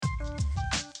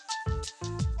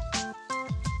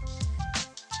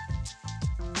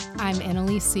I'm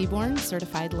Annalise Seaborn,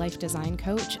 certified life design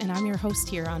coach, and I'm your host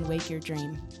here on Wake Your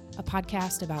Dream, a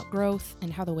podcast about growth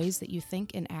and how the ways that you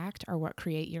think and act are what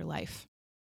create your life.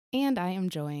 And I am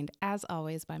joined, as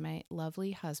always, by my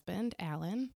lovely husband,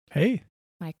 Alan. Hey.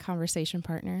 My conversation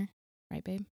partner. Right,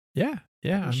 babe? Yeah.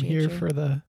 I'm here for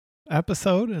the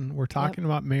episode, and we're talking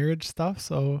about marriage stuff,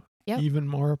 so even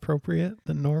more appropriate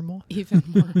than normal. Even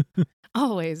more.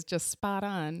 Always just spot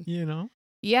on. You know?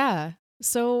 Yeah.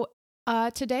 So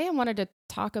today I wanted to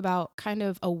talk about kind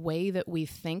of a way that we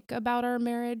think about our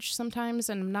marriage sometimes.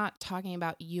 And I'm not talking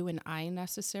about you and I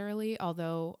necessarily,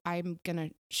 although I'm going to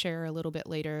share a little bit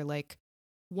later, like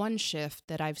one shift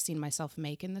that I've seen myself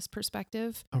make in this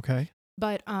perspective. Okay.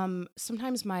 But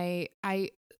sometimes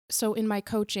so in my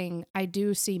coaching, I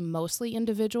do see mostly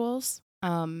individuals,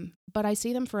 but I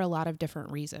see them for a lot of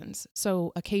different reasons.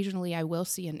 So occasionally I will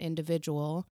see an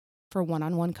individual for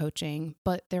one-on-one coaching,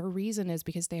 but their reason is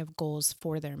because they have goals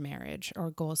for their marriage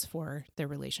or goals for their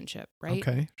relationship, right?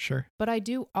 Okay, sure. But I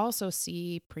do also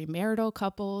see premarital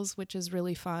couples, which is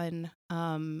really fun,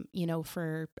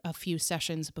 for a few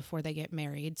sessions before they get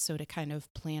married. So to kind of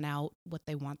plan out what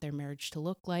they want their marriage to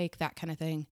look like, that kind of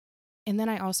thing. And then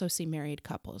I also see married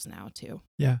couples now too.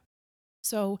 Yeah.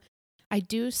 So I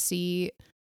do see,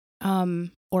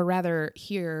 or rather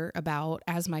hear about,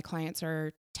 as my clients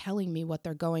are telling me what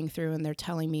they're going through and they're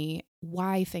telling me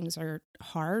why things are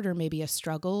hard or maybe a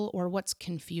struggle or what's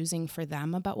confusing for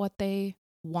them about what they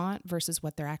want versus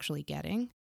what they're actually getting,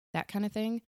 that kind of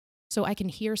thing. So I can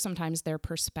hear sometimes their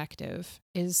perspective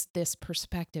is this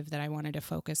perspective that I wanted to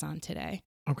focus on today.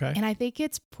 Okay. And I think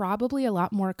it's probably a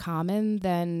lot more common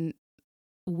than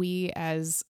we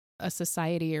as a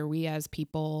society or we as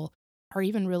people are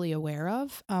even really aware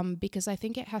of, because I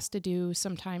think it has to do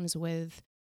sometimes with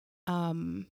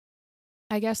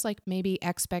I guess like maybe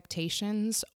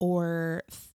expectations or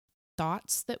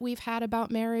thoughts that we've had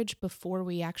about marriage before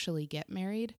we actually get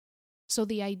married. So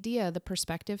the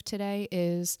perspective today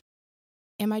is,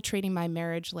 am I treating my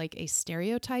marriage like a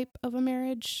stereotype of a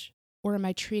marriage, or am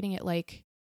I treating it like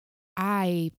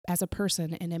I, as a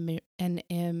person, am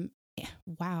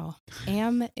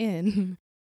in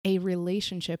a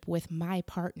relationship with my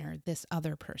partner, this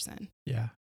other person? Yeah.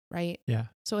 Right? Yeah.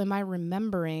 So am I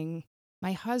remembering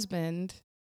my husband,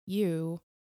 you,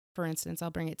 for instance,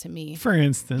 I'll bring it to me. For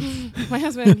instance. My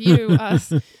husband, you,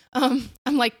 us. I'm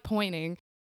like pointing.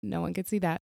 No one could see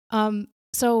that.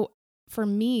 So for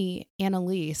me,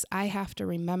 Annalise, I have to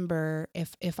remember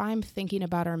if I'm thinking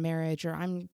about our marriage or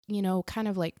I'm, kind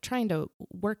of like trying to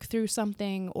work through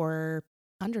something or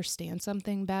understand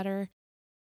something better,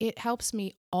 it helps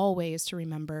me always to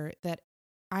remember that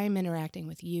I'm interacting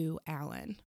with you,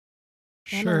 Alan.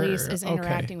 Annalise is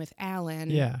interacting with Alan.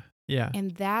 Yeah.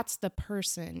 And that's the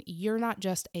person. You're not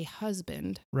just a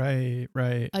husband. Right.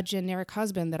 A generic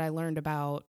husband that I learned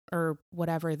about or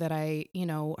whatever that I,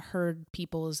 heard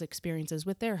people's experiences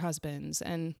with their husbands.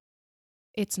 And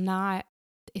it's not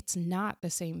the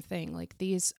same thing. Like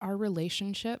these are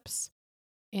relationships.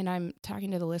 And I'm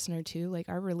talking to the listener too, like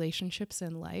our relationships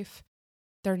in life,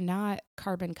 they're not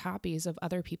carbon copies of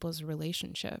other people's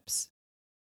relationships.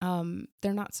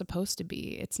 They're not supposed to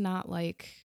be. It's not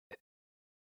like,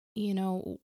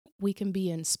 we can be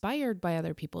inspired by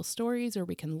other people's stories or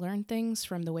we can learn things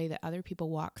from the way that other people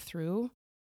walk through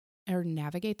or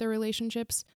navigate their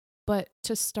relationships. But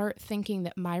to start thinking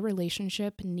that my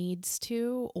relationship needs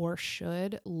to or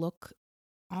should look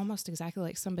almost exactly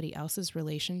like somebody else's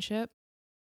relationship,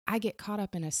 I get caught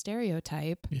up in a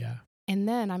stereotype. Yeah. And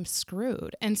then I'm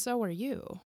screwed. And so are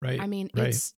you. Right. I mean,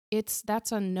 that's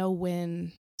a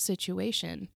no-win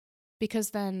situation, because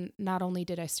then not only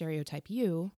did I stereotype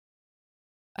you,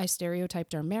 I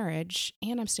stereotyped our marriage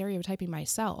and I'm stereotyping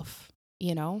myself,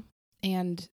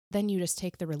 and then you just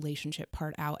take the relationship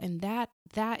part out. And that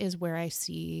is where I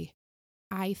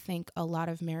think a lot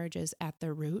of marriages at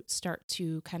the root start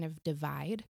to kind of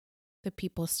divide. The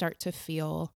people start to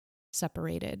feel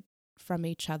separated from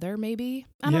each other, maybe.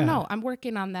 I don't know. I'm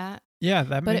working on that. Yeah,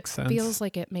 that makes sense. But it feels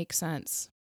like it makes sense.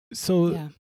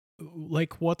 So,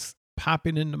 like, what's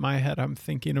popping into my head, I'm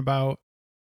thinking about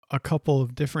a couple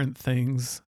of different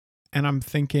things, and I'm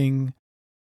thinking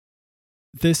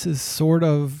this is sort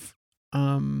of,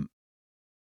 I'm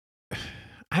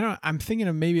thinking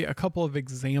of maybe a couple of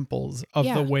examples of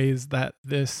the ways that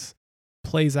this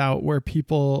plays out, where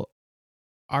people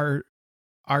are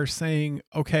saying,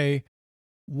 okay,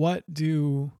 what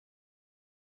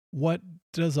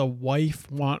does a wife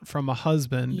want from a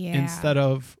husband instead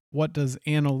of what does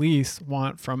Annalise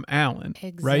want from Alan?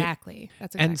 Exactly. Right?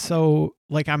 That's exactly. And so,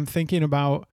 like, I'm thinking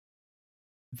about,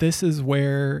 this is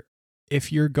where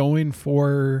if you're going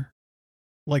for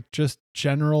like just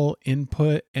general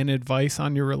input and advice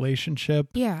on your relationship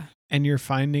Yeah. and you're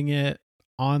finding it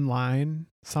online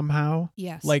somehow,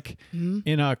 Yes. like Hmm.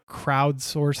 in a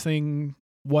crowdsourcing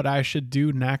what I should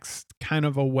do next kind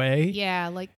of a way. Yeah,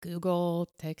 like Google,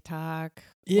 TikTok.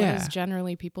 What Yeah. does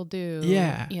generally people do?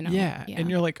 Yeah. You know. Yeah. And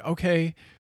you're like, okay,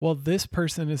 well, this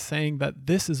person is saying that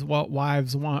this is what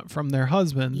wives want from their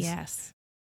husbands. Yes.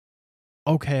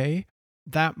 Okay,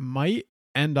 that might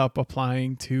end up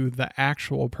applying to the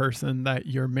actual person that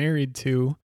you're married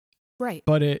to, Right.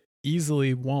 but it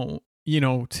easily won't, you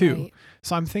know, too. Right.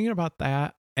 So I'm thinking about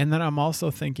that. And then I'm also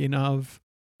thinking of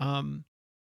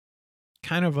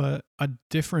kind of a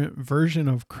different version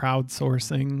of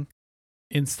crowdsourcing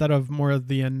instead of more of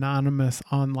the anonymous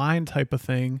online type of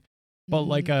thing, but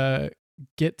like Mhm. a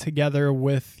get together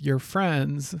with your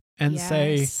friends and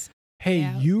say, Yes. hey,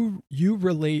 Yeah. you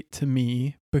relate to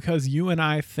me because you and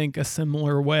I think a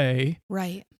similar way.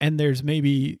 Right. And there's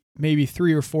maybe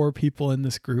 3 or 4 people in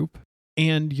this group.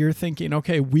 And you're thinking,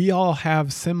 okay, we all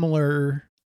have similar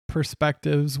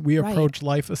perspectives. We Right. approach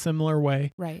life a similar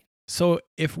way. Right. So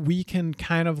if we can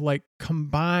kind of like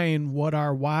combine what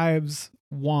our wives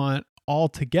want all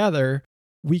together,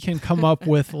 we can come up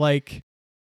with like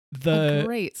A the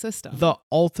great system.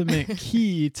 ultimate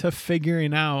key to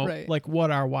figuring out Right. like what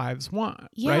our wives want,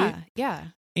 Yeah. right? Yeah.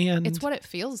 And It's what it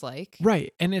feels like.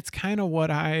 right, and it's kind of what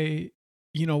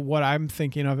what I'm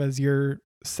thinking of as you're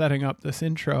setting up this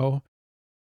intro.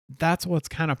 That's what's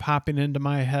kind of popping into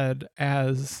my head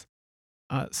as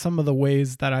some of the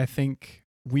ways that I think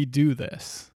we do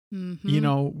this. Mm-hmm. You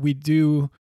know, we do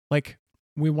like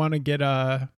we want to get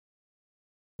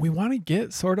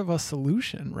sort of a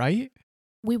solution, right?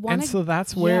 We want And to. so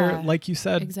that's where, Yeah. like you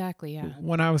said, Exactly. Yeah.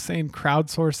 when I was saying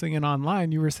crowdsourcing and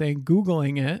online, you were saying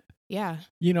Googling it, Yeah.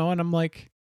 you know, and I'm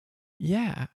like,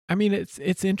 yeah. I mean, it's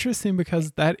interesting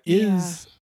because that Yeah. is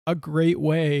a great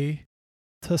way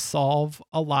to solve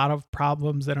a lot of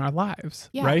problems in our lives,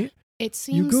 Yeah. right? It You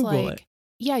seems Google like it.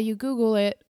 yeah, you Google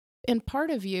it, and part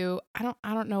of you, I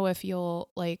don't know if you'll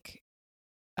like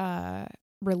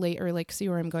relate or like see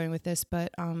where I'm going with this,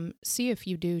 but see if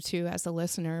you do too as a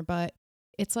listener, but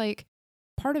it's like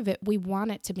part of it we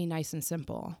want it to be nice and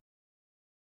simple.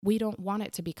 We don't want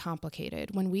it to be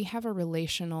complicated. When we have a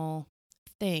relational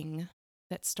thing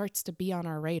that starts to be on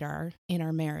our radar in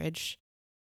our marriage,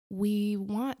 we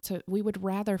would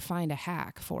rather find a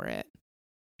hack for it.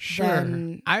 Sure.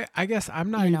 Then, I guess I'm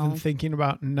not you even know. thinking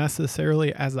about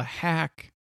necessarily as a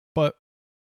hack, but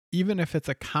even if it's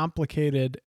a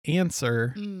complicated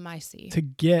answer I see. to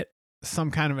get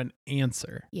some kind of an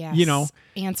answer, Yes. you know,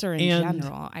 Answer in and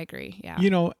general. I agree. Yeah.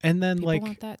 you know, and then People like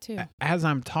want that too. as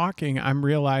I'm talking, I'm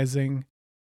realizing,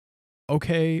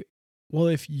 okay, well,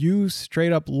 if you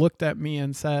straight up looked at me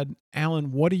and said,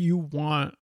 Alan, what do you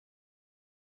want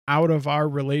out of our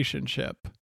relationship?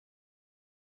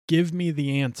 Give me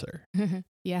the answer.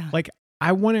 Yeah. Like,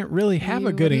 I wouldn't really have a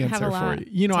You good wouldn't have a answer for lot you.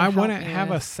 You know, to I help wouldn't me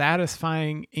have a with.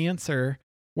 satisfying answer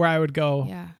where I would go,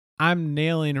 Yeah. I'm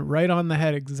nailing it right on the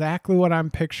head, exactly what I'm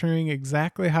picturing,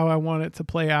 exactly how I want it to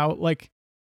play out. Like,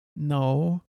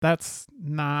 no, that's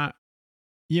not,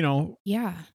 you know,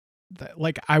 Yeah.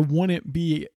 like I wouldn't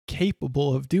be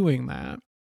capable of doing that.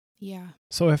 Yeah.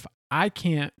 So if I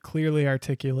can't clearly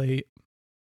articulate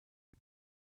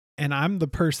and I'm the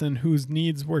person whose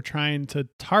needs we're trying to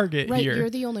target Right. here, You're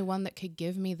the only one that could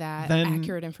give me that then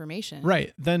accurate information.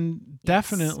 right, then Yes.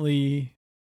 definitely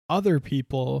other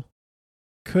people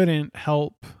couldn't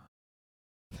help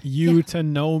you Yeah. to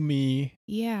know me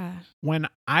Yeah. when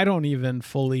I don't even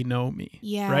fully know me.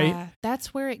 Yeah. Right?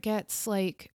 That's where it gets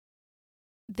like,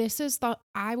 this is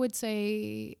I would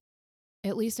say,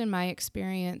 at least in my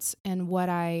experience and what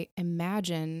I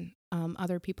imagine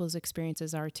other people's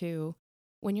experiences are too,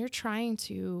 when you're trying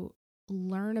to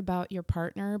learn about your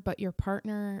partner, but your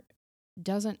partner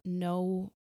doesn't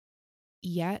know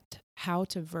yet how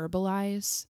to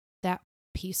verbalize that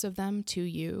piece of them to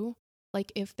you.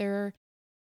 Like if they're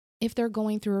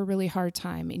going through a really hard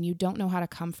time and you don't know how to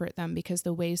comfort them because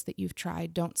the ways that you've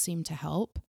tried don't seem to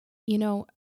help, you know,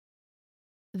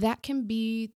 that can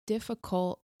be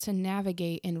difficult to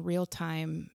navigate in real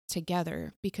time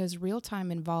together, because real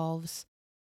time involves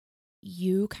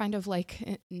you kind of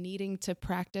like needing to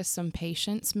practice some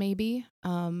patience maybe,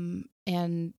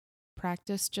 and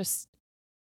practice just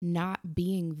not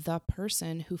being the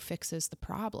person who fixes the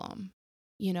problem,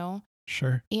 you know?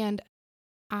 Sure. And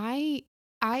I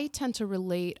tend to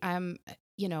relate,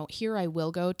 here I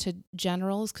will go to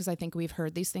generals because I think we've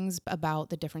heard these things about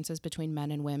the differences between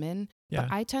men and women. Yeah.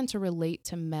 But I tend to relate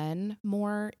to men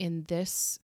more in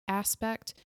this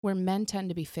aspect, where men tend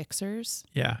to be fixers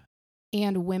Yeah.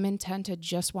 And women tend to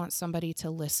just want somebody to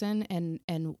listen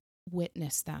and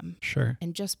witness them Sure.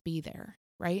 and just be there,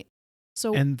 right?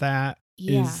 So And that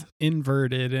is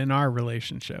inverted in our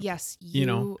relationship. Yes, you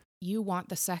know, you want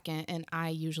the second, and I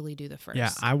usually do the first.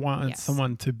 Yeah, I want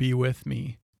someone to be with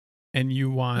me, and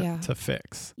you want to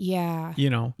fix. Yeah. You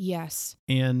know. Yes.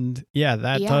 And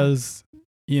that does.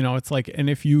 You know, it's like, and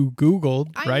if you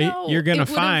Googled, right, you're gonna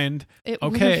find it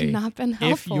would have not been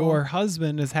helpful. If your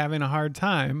husband is having a hard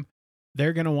time,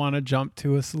 they're going to want to jump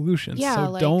to a solution. Yeah,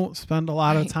 so don't spend a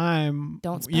lot of time, a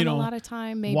lot of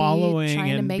time maybe wallowing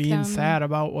trying and to make being them sad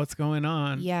about what's going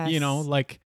on. Yes. You know,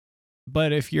 like,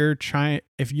 but if you're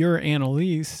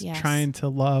Annalise trying to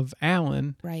love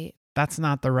Alan, right, that's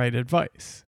not the right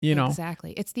advice. You know,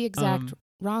 exactly. It's the exact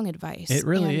wrong advice. It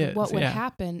really is. What would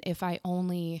happen if I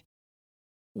only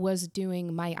was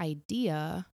doing my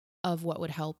idea of what would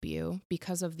help you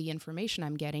because of the information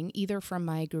I'm getting, either from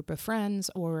my group of friends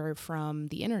or from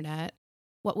the internet?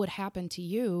 What would happen to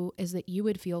you is that you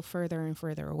would feel further and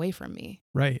further away from me.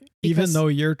 Right. Even though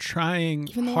you're trying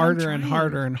harder and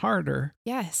harder and harder.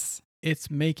 Yes.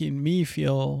 It's making me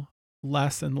feel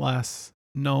less and less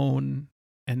known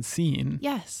and seen.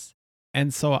 Yes.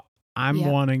 And so I'm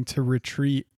wanting to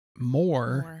retreat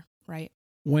more. Right.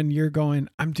 When you're going,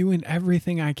 I'm doing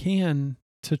everything I can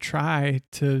to try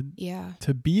to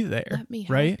be there. Let me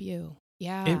right? help you.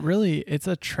 Yeah. It's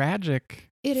a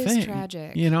tragic thing. It is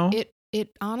tragic. You know?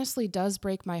 It honestly does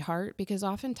break my heart because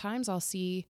oftentimes I'll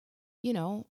see,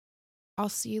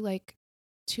 like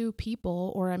two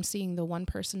people, or I'm seeing the one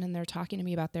person and they're talking to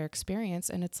me about their experience,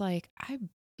 and it's like, I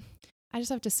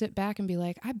just have to sit back and be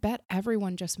like, I bet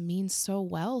everyone just means so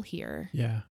well here.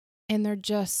 Yeah. And they're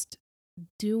just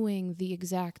doing the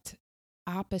exact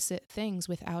opposite things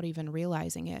without even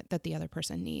realizing it that the other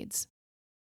person needs.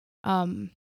 Yeah,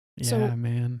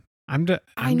 man. I'm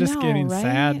just getting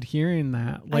sad hearing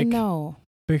that. Like, I know.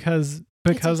 Because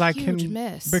I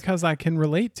can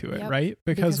relate to it, right?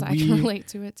 Because I can relate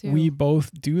to it too. We both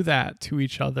do that to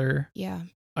each other. Yeah.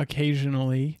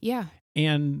 Occasionally. Yeah.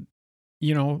 And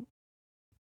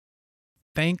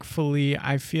thankfully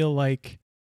I feel like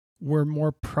we're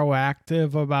more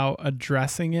proactive about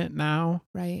addressing it now.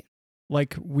 Right.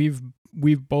 Like we've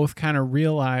both kind of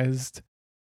realized,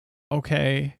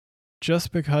 okay,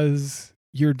 just because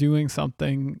you're doing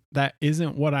something that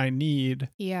isn't what I need,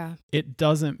 it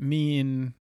doesn't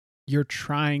mean you're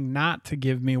trying not to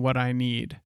give me what I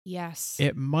need. Yes.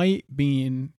 It might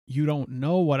mean you don't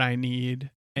know what I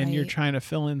need and you're trying to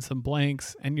fill in some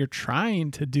blanks and you're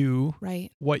trying to do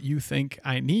what you think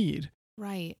I need.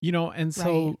 Right. And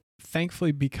so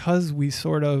thankfully, because we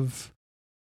sort of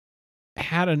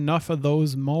had enough of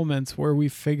those moments where we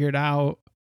figured out,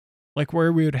 like,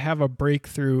 where we would have a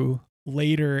breakthrough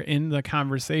later in the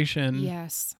conversation.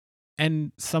 Yes.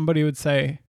 And somebody would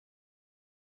say,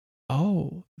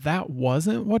 oh, that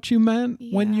wasn't what you meant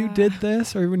when you did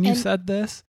this or when you said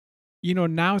this.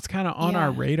 Now it's kind of on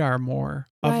our radar more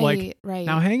of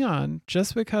now hang on,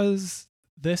 just because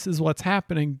this is what's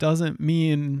happening doesn't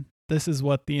mean this is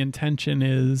what the intention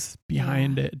is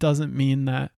behind it. It doesn't mean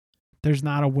that there's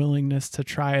not a willingness to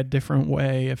try a different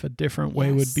way if a different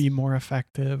way would be more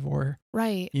effective or,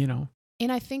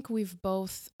 And I think we've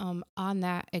both, on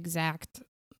that exact,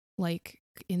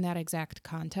 in that exact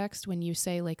context, when you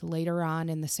say later on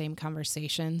in the same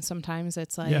conversation, sometimes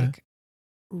it's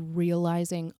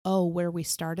realizing, where we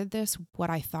started this, what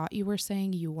I thought you were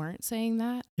saying, you weren't saying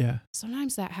that. Yeah.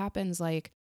 Sometimes that happens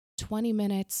 20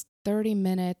 minutes, 30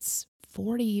 minutes,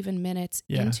 40 even minutes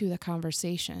into the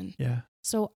conversation. Yeah.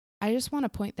 So I just want to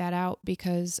point that out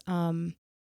because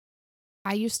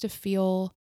I used to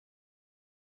feel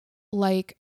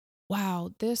like,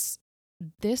 wow, this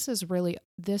is really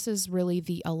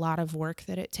a lot of work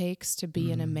that it takes to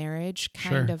be in a marriage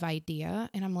kind of idea.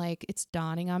 And I'm like, it's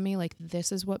dawning on me,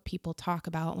 this is what people talk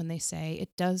about when they say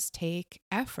it does take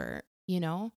effort,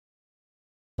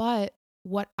 But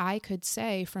what I could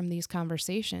say from these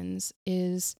conversations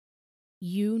is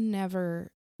you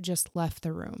never just left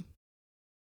the room.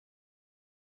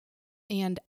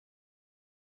 And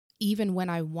even when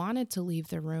I wanted to leave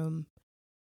the room,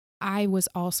 I was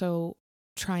also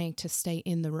trying to stay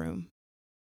in the room.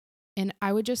 And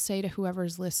I would just say to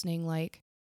whoever's listening,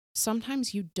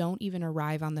 sometimes you don't even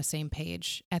arrive on the same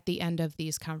page at the end of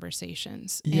these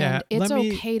conversations. Yeah. And it's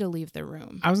okay to leave the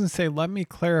room. I was going to say, let me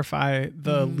clarify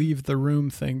the leave the room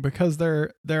thing, because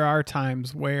there are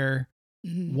times where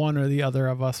one or the other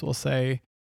of us will say,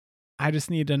 I just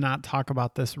need to not talk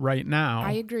about this right now.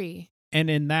 I agree. And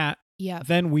in that,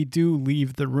 then we do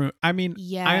leave the room. I mean,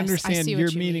 yes, I understand you're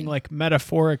meaning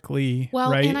metaphorically, well,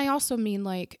 right? And I also mean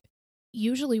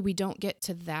usually we don't get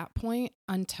to that point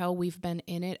until we've been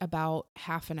in it about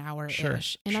half an hour-ish. Sure, And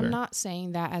sure. I'm not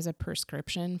saying that as a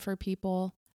prescription for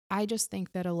people. I just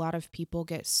think that a lot of people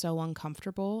get so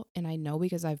uncomfortable, and I know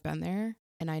because I've been there,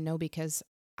 and I know because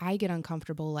I get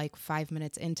uncomfortable like 5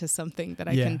 minutes into something that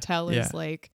I can tell is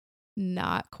like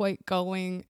not quite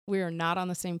going. We are not on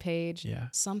the same page. Yeah.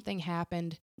 Something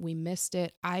happened. We missed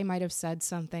it. I might have said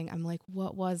something. I'm like,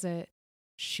 what was it?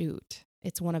 Shoot.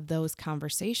 It's one of those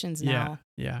conversations now.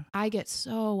 Yeah. I get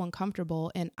so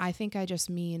uncomfortable, and I think I just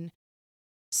mean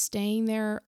staying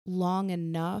there long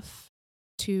enough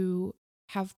to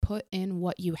have put in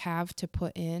what you have to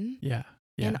put in. Yeah.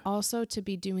 And also to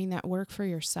be doing that work for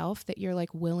yourself, that you're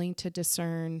like willing to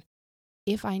discern,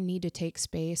 if I need to take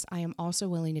space, I am also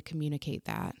willing to communicate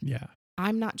that. Yeah.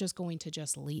 I'm not just going to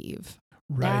just leave.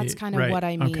 Right. That's kind of what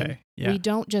I mean. Okay. Yeah. We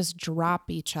don't just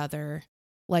drop each other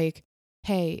like,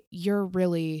 hey, you're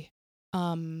really,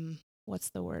 what's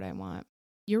the word I want?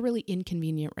 You're really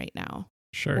inconvenient right now.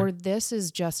 Sure. Or this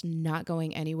is just not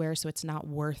going anywhere, so it's not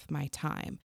worth my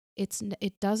time.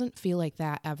 It doesn't feel like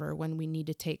that ever when we need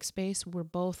to take space. We're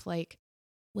both like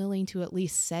willing to at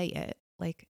least say it.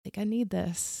 Like I need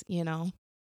this, you know?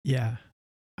 Yeah.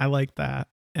 I like that.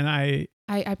 And I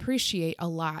appreciate a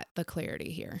lot the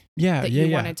clarity here. Yeah. That Yeah.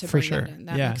 you wanted to for bring sure. that in.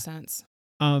 That yeah. makes sense.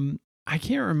 I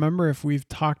can't remember if we've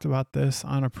talked about this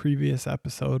on a previous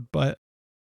episode, but,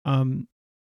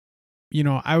 you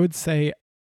know, I would say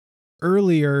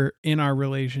earlier in our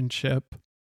relationship,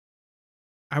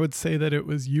 I would say that it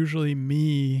was usually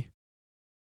me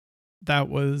that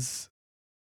was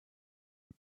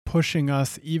pushing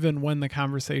us, even when the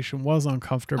conversation was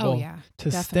uncomfortable, to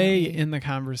definitely stay in the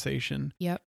conversation.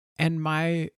 Yep. And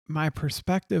my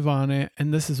perspective on it,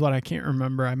 and this is what I can't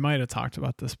remember, I might have talked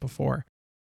about this before,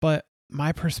 but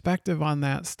my perspective on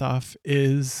that stuff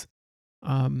is,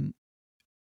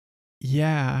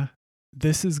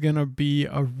 this is going to be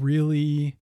a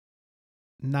really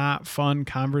not fun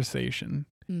conversation.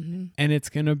 Mm-hmm. And it's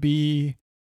going to be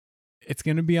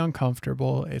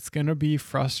uncomfortable. It's going to be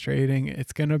frustrating.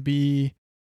 It's going to be,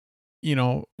 you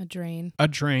know, a drain.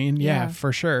 Yeah,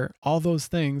 for sure. All those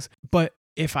things. But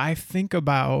if I think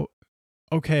about,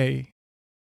 okay,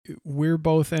 we're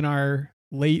both in our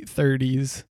late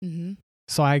 30s. Mm-hmm.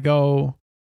 So I go,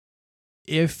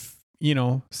 if, you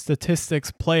know,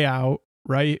 statistics play out,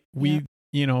 right? We,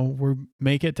 you know, we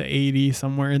make it to 80,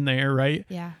 somewhere in there, right?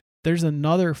 Yeah. There's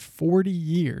another 40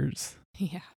 years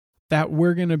that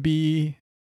we're going to be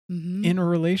in a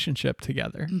relationship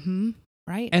together. Mm-hmm.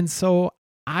 Right. And so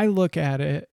I look at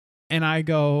it and I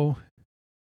go,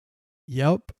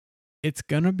 yep, it's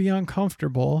going to be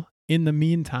uncomfortable in the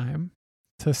meantime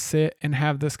to sit and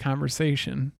have this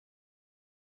conversation.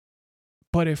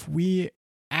 But if we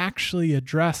actually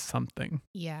address something,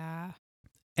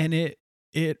 and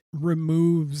it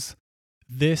removes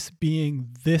this being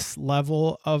this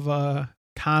level of a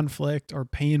conflict or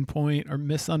pain point or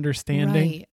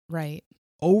misunderstanding, right,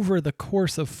 over the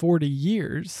course of 40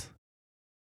 years,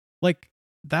 like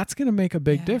that's going to make a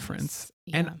big difference.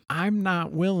 And I'm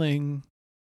not willing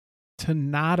to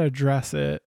not address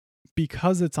it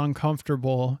because it's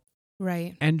uncomfortable,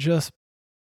 right, and just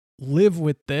live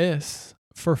with this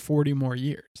for 40 more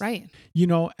years. Right. You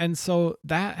know, and so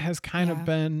that has kind of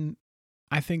been,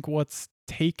 I think, what's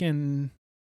taken,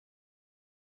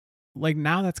 like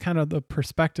now that's kind of the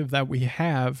perspective that we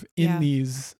have in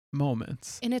these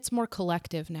moments. And it's more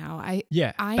collective now.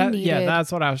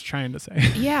 That's what I was trying to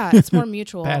say. Yeah, it's more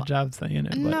mutual. Bad job saying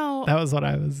it. No. That was what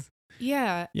I was.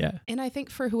 Yeah. Yeah. And I think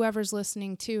for whoever's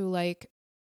listening too, like,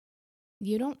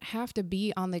 you don't have to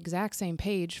be on the exact same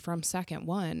page from second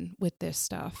one with this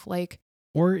stuff. Like,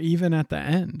 or even at the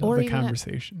end of the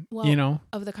conversation, you know?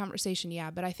 Of the conversation,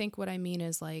 yeah. But I think what I mean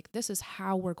is like, this is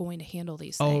how we're going to handle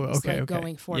these things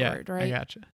going forward, right? I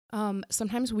gotcha.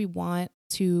 Sometimes we want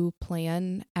to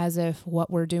plan as if what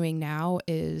we're doing now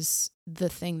is the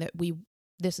thing that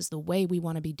this is the way we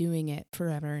want to be doing it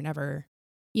forever and ever.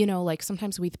 You know, like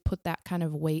sometimes we put that kind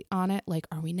of weight on it. Like,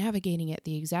 are we navigating it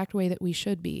the exact way that we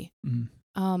should be?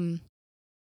 And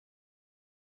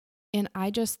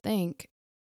I just think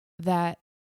that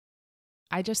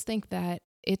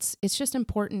it's just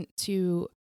important to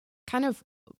kind of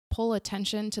pull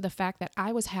attention to the fact that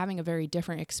I was having a very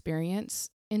different experience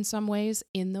in some ways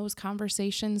in those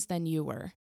conversations than you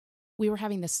were. We were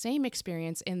having the same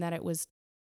experience in that it was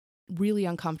really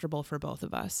uncomfortable for both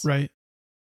of us. Right.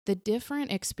 The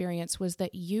different experience was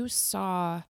that you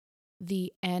saw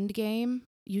the end game,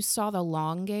 you saw the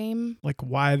long game. Like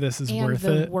why this is worth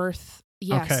it.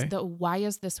 Yes. Okay. Why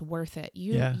is this worth it?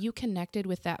 You connected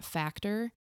with that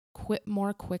factor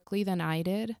more quickly than I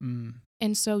did.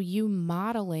 And so you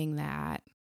modeling that,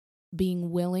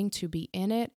 being willing to be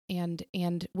in it,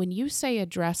 and when you say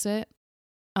address it,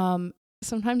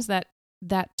 sometimes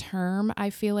that term, I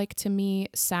feel like, to me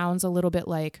sounds a little bit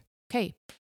like, okay,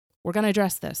 we're going to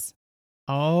address this.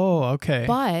 Oh, okay.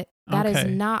 But that is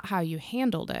Okay. not how you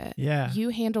handled it. Yeah. You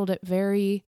handled it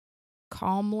very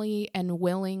calmly and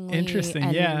willingly. Interesting.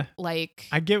 And Yeah. like,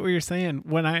 I get what you're saying.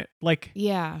 When I like,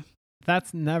 yeah,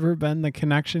 that's never been the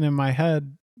connection in my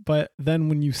head. But then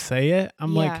when you say it,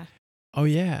 I'm like, yeah, oh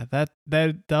yeah,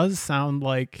 that does sound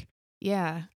like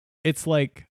yeah, it's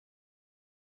like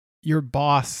your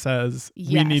boss says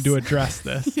we need to yes. address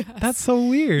this. Yes. That's so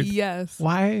weird. Yes.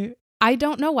 Why I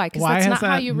don't know why, because that's has not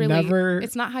how that you really, never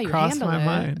it's not how you crossed handle my it.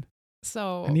 mind?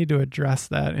 So I need to address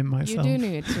that in you myself. do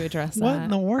need to address What that. in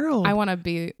the world? I want to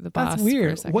be the boss. That's For a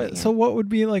weird. second What? here. So what would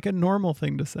be like a normal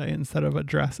thing to say instead of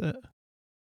address it?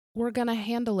 We're going to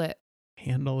handle it.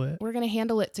 Handle it. We're going to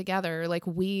handle it together. Like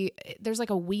there's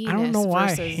like a we-ness I don't know why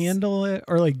versus handle it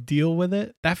or like deal with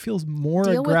it. That feels more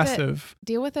Deal with it. aggressive.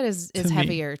 Deal with it is to me.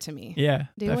 heavier to me. Yeah,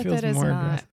 Deal that with feels it is more not.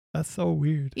 aggressive. That's so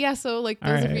weird. Yeah, so like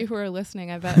All those of right. you who are listening,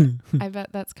 I bet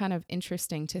that's kind of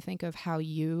interesting to think of how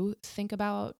you think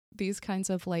about these kinds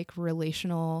of like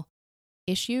relational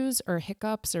issues or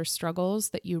hiccups or struggles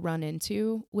that you run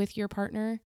into with your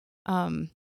partner.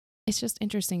 It's just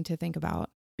interesting to think about,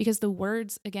 because the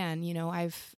words, again, you know,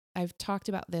 I've talked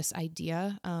about this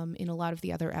idea in a lot of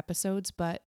the other episodes,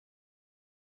 but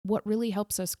what really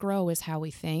helps us grow is how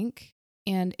we think.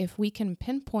 And if we can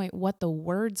pinpoint what the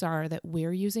words are that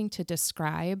we're using to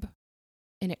describe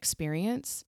an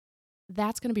experience,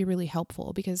 that's going to be really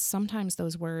helpful, because sometimes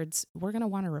those words, we're going to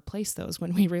want to replace those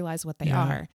when we realize what they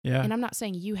are. Yeah. And I'm not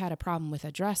saying you had a problem with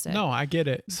address it. No, I get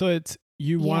it. So it's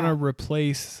you want to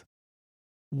replace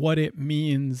what it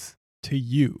means to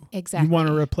you. Exactly. You want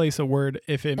to replace a word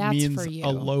if it That's means for you. a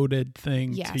loaded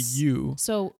thing to you.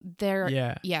 So there,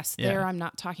 yes, there I'm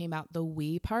not talking about the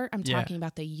we part. I'm talking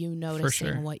about the you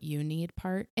noticing what you need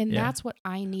part. And that's what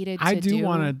I needed to do. I do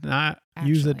want to not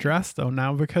use address though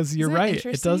now, because you're right.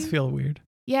 It does feel weird.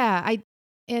 Yeah.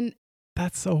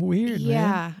 That's so weird, man.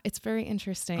 Yeah, it's very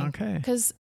interesting. Okay.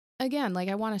 Because again, like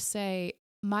I want to say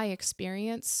my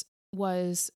experience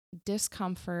was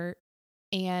discomfort,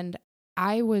 and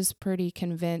I was pretty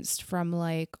convinced from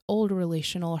like old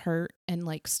relational hurt and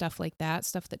like stuff like that,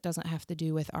 stuff that doesn't have to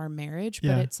do with our marriage,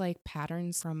 but it's like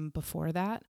patterns from before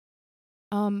that.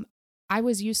 I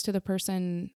was used to the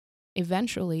person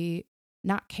eventually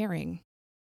not caring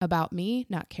about me,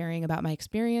 not caring about my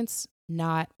experience,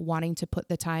 not wanting to put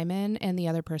the time in, and the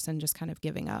other person just kind of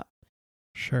giving up.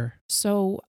 Sure.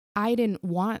 So I didn't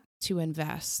want to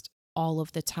invest all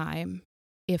of the time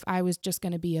if I was just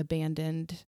going to be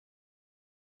abandoned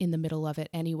in the middle of it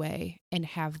anyway, and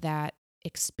have that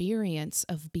experience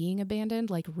of being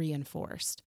abandoned like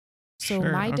reinforced. So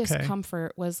my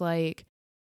discomfort was like,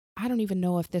 I don't even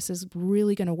know if this is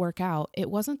really going to work out. It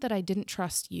wasn't that I didn't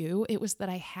trust you. It was that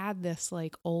I had this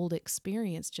like old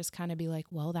experience just kind of be like,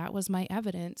 well, that was my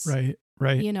evidence.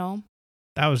 Right. You know?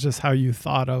 That was just how you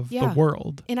thought of the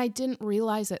world. And I didn't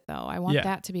realize it though. I want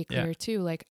that to be clear too.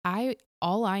 Like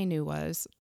all I knew was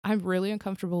I'm really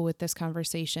uncomfortable with this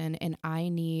conversation, and I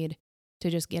need to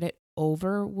just get it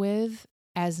over with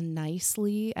as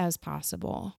nicely as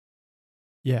possible.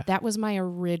 Yeah. That was my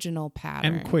original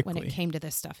pattern and quickly. when it came to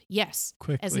this stuff. Yes.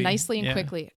 Quickly. As nicely and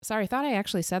quickly. Sorry, I thought I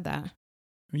actually said that.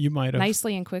 You might have.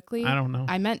 Nicely and quickly? I don't know.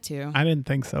 I meant to. I didn't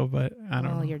think so, but I don't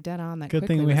know. Well, you're dead on that. Good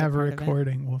thing we have a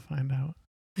recording. We'll find out.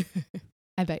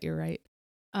 I bet you're right.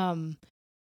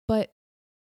 But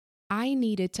I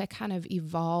needed to kind of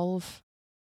evolve,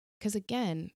 because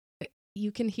again,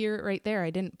 you can hear it right there. I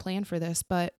didn't plan for this,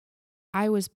 but I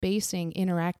was basing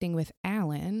interacting with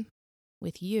Alan,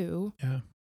 with you. Yeah.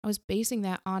 I was basing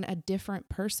that on a different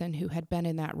person who had been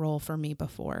in that role for me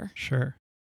before. Sure.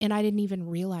 And I didn't even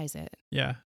realize it.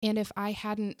 Yeah. And if I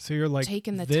hadn't so you're like,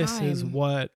 taken the this time, is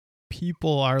what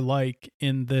people are like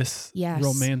in this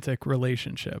romantic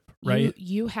relationship, right?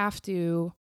 You have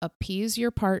to appease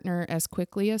your partner as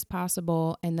quickly as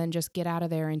possible, and then just get out of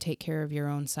there and take care of your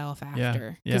own self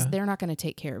after, because they're not going to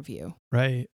take care of you.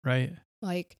 Right.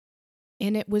 Like,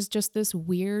 and it was just this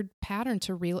weird pattern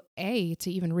to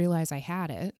even realize I had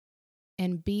it,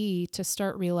 and B, to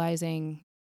start realizing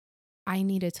I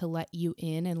needed to let you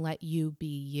in and let you be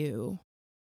you,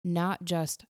 not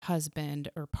just husband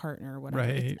or partner or whatever.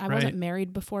 Right, I wasn't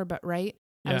married before, but I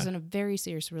was in a very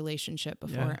serious relationship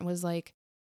before. Yeah. It was like,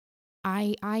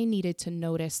 I needed to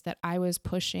notice that I was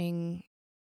pushing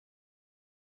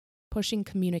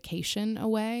communication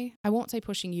away. I won't say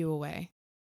pushing you away.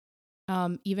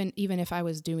 Even if I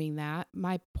was doing that,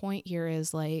 my point here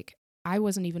is like, I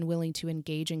wasn't even willing to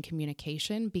engage in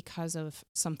communication because of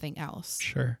something else.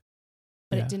 Sure.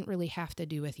 But Yeah. it didn't really have to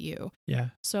do with you. Yeah.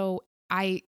 So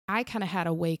I kind of had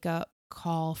a wake up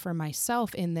call for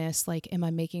myself in this, like, am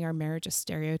I making our marriage a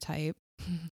stereotype,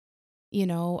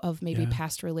 of maybe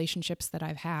past relationships that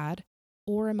I've had?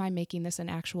 Or am I making this an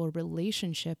actual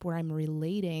relationship where I'm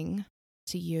relating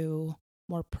to you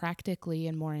more practically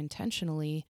and more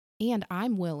intentionally, and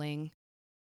I'm willing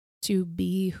to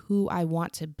be who I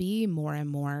want to be more and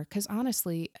more? Because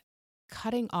honestly,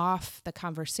 cutting off the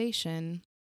conversation,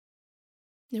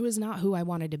 it was not who I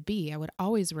wanted to be. I would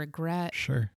always regret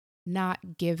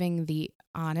not giving the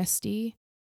honesty.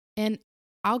 And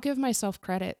I'll give myself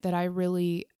credit that I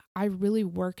really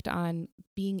worked on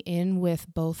being in with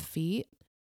both feet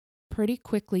pretty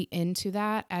quickly into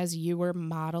that as you were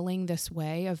modeling this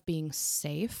way of being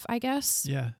safe, I guess,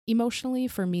 emotionally,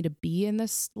 for me to be in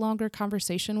this longer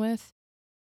conversation with.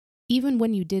 Even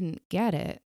when you didn't get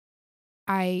it,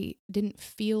 I didn't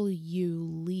feel you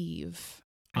leave,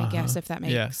 I guess, if that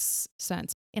makes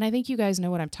sense. And I think you guys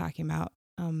know what I'm talking about.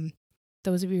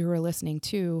 Those of you who are listening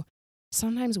too,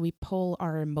 sometimes we pull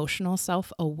our emotional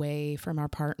self away from our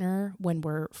partner when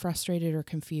we're frustrated or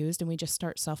confused, and we just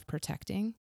start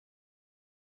self-protecting.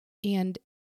 And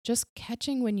just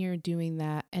catching when you're doing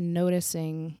that and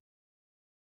noticing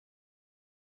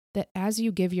that as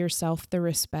you give yourself the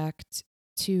respect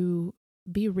to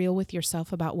be real with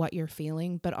yourself about what you're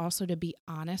feeling, but also to be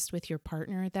honest with your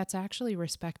partner, that's actually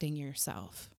respecting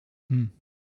yourself.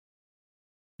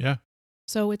 Yeah.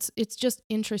 So it's just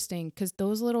interesting because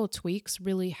those little tweaks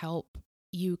really help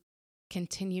you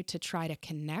continue to try to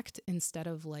connect instead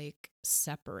of like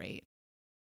separate.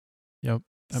 Yep.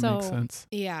 That makes sense.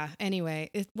 Yeah. Anyway,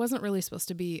 it wasn't really supposed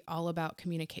to be all about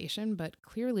communication, but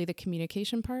clearly the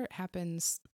communication part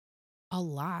happens a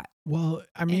lot. Well,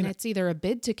 I mean, and it's either a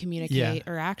bid to communicate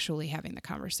or actually having the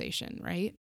conversation,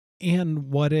 right? And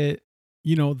what it,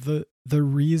 the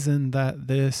reason that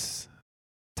this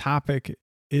topic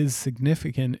is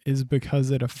significant is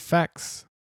because it affects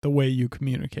the way you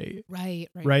communicate. Right.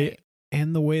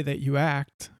 And the way that you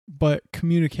act. But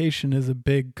communication is a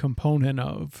big component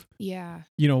of, the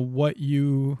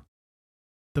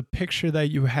picture that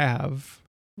you have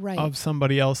of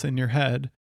somebody else in your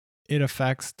head. It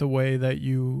affects the way that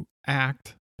you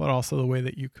act, but also the way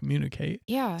that you communicate.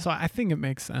 Yeah. So I think it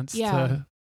makes sense to,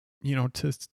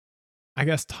 I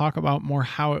guess, talk about more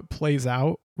how it plays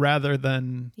out rather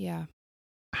than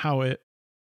how it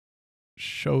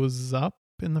shows up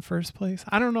in the first place.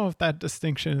 I don't know if that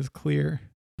distinction is clear,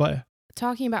 but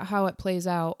talking about how it plays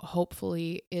out,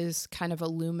 hopefully, is kind of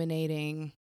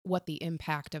illuminating what the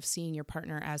impact of seeing your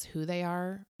partner as who they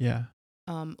are.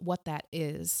 What that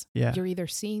is. You're either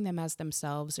seeing them as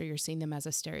themselves or you're seeing them as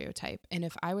a stereotype. And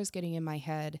if I was getting in my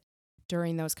head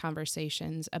during those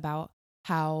conversations about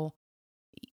how,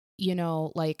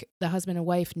 like the husband and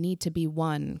wife need to be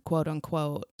one, quote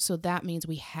unquote. So that means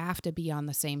we have to be on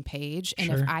the same page. And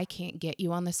if I can't get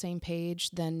you on the same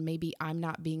page, then maybe I'm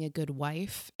not being a good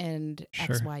wife and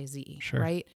X, Y, Z,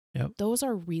 right? Yep. Those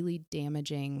are really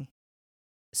damaging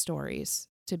stories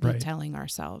to be telling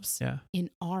ourselves in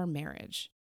our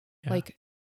marriage. Like,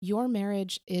 your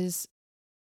marriage it's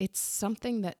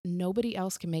something that nobody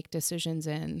else can make decisions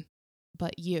in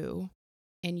but you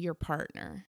and your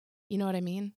partner. You know what I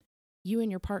mean? You and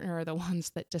your partner are the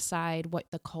ones that decide what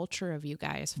the culture of you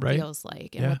guys feels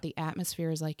like and what the atmosphere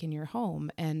is like in your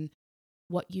home and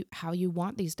how you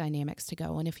want these dynamics to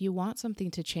go. And if you want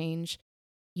something to change,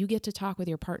 you get to talk with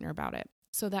your partner about it.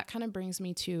 So that kind of brings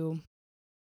me to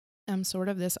sort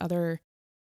of this other,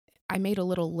 I made a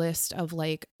little list of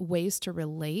like ways to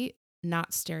relate,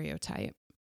 not stereotype.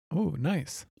 Oh,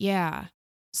 nice. Yeah.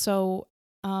 So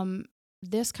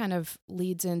this kind of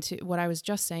leads into what I was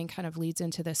just saying, kind of leads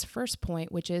into this first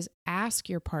point, which is ask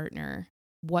your partner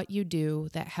what you do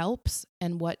that helps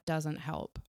and what doesn't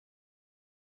help.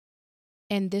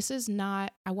 And this is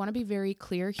not, I want to be very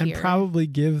clear here. And probably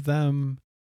give them,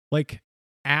 like,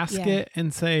 ask it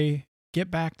and say, get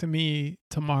back to me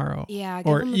tomorrow. Yeah.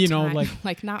 Or, time.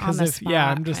 like not on the spot. Yeah,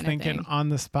 I'm just thinking on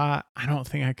the spot, I don't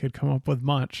think I could come up with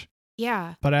much.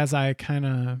 Yeah. But as I kind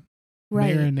of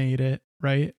marinate it,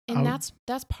 right? And that's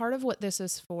part of what this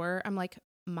is for. I'm like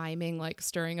miming, like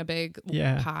stirring a big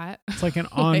pot. It's like an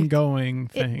ongoing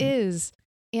thing. It is.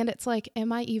 And it's like,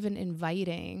 am I even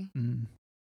inviting?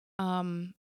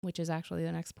 Which is actually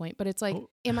the next point. But it's like,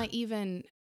 am I even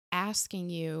asking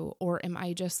you, or am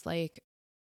I just like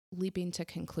leaping to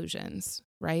conclusions?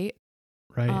 Right.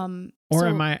 Or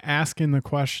am I asking the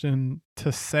question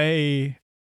to say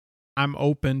I'm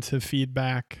open to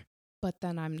feedback, but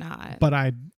then I'm not. But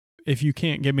I if you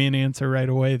can't give me an answer right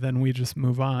away, then we just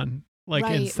move on. Like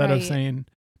Right, instead of right. saying,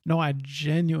 no, I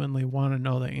genuinely want to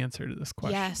know the answer to this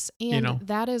question. Yes, You and know?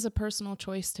 that is a personal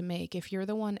choice to make. If you're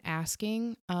the one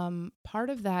asking, part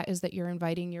of that is that you're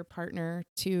inviting your partner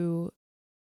to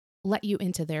let you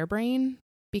into their brain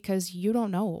because you don't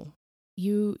know.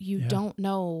 You Yeah. don't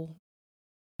know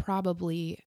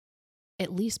probably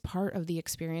at least part of the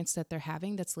experience that they're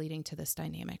having that's leading to this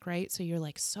dynamic, right? So you're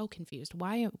like so confused.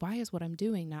 Why is what I'm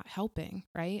doing not helping,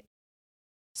 right?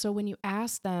 So when you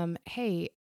ask them, "Hey,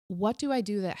 what do I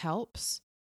do that helps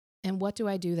and what do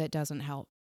I do that doesn't help?"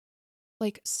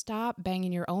 Like stop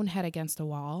banging your own head against a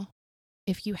wall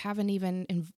if you haven't even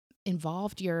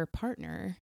involved your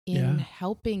partner in Yeah.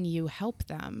 helping you help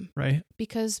them. Right.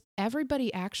 Because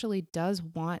everybody actually does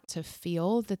want to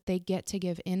feel that they get to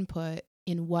give input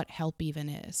in what help even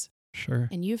is. Sure.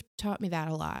 And you've taught me that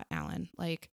a lot, Alan.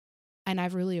 Like, and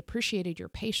I've really appreciated your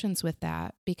patience with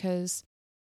that because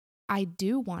I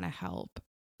do want to help,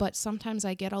 but sometimes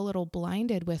I get a little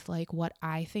blinded with like what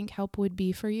I think help would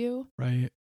be for you.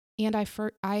 Right. And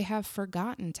I have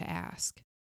forgotten to ask.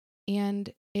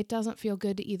 And it doesn't feel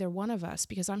good to either one of us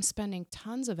because I'm spending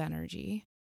tons of energy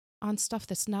on stuff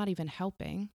that's not even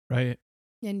helping. Right.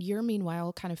 And you're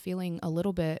meanwhile kind of feeling a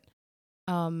little bit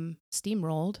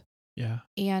steamrolled Yeah.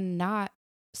 and not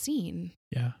seen.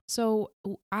 Yeah. So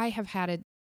I have had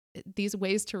these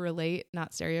ways to relate,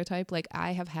 not stereotype. Like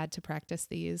I have had to practice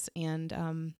these, and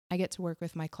I get to work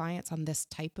with my clients on this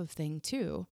type of thing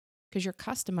too, because you're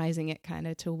customizing it kind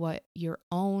of to what your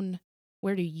own.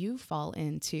 Where do you fall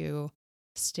into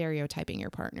stereotyping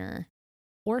your partner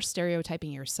or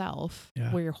stereotyping yourself,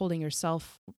 Yeah. where you're holding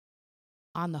yourself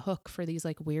on the hook for these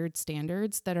like weird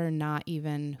standards that are not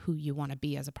even who you want to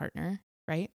be as a partner,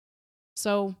 right?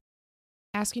 So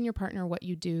asking your partner what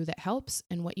you do that helps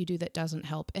and what you do that doesn't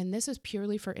help. And this is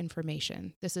purely for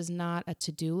information. This is not a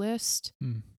to-do list.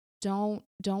 Mm.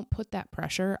 Don't put that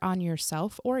pressure on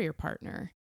yourself or your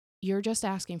partner. You're just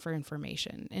asking for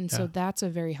information. And so Yeah. that's a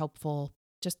very helpful,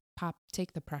 just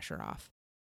take the pressure off.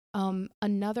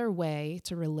 Another way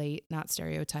to relate, not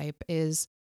stereotype, is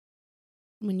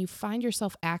when you find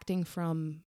yourself acting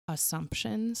from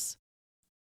assumptions,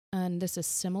 and this is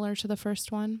similar to the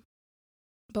first one,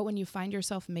 but when you find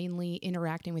yourself mainly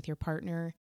interacting with your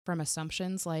partner from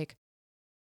assumptions like,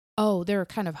 oh, they're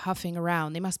kind of huffing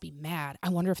around. They must be mad. I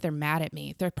wonder if they're mad at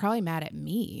me. They're probably mad at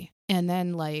me. And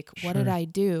then like, what did Sure. I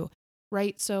do?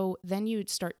 Right. So then you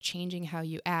start changing how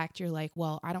you act. You're like,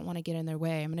 well, I don't want to get in their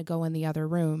way. I'm going to go in the other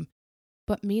room.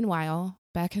 But meanwhile,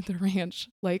 back at the ranch,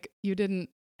 like you didn't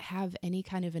have any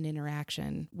kind of an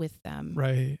interaction with them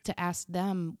Right. to ask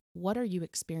them, what are you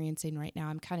experiencing right now?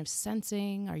 I'm kind of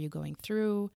sensing, are you going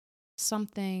through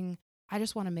something? I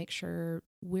just want to make sure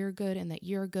we're good and that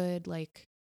you're good. Like,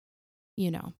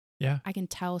 Yeah. I can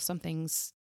tell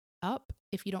something's up.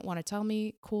 If you don't want to tell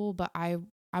me, cool, but I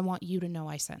want you to know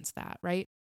I sense that, right?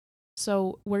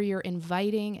 So where you're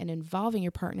inviting and involving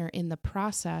your partner in the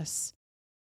process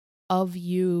of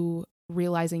you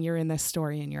realizing you're in this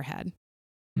story in your head,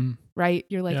 Mm. right?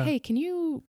 You're like, Yeah. hey, can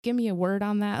you give me a word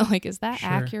on that? Like, is that Sure.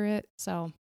 accurate?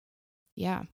 So,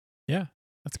 yeah. Yeah.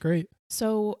 That's great.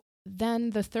 So then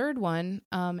the third one,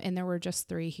 and there were just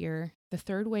 3 here. The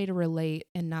third way to relate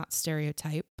and not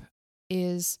stereotype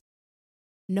is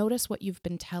notice what you've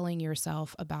been telling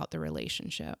yourself about the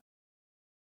relationship.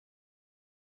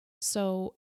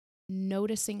 So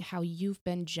noticing how you've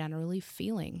been generally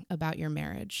feeling about your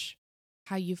marriage,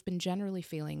 how you've been generally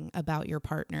feeling about your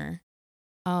partner.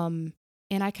 And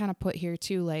I kind of put here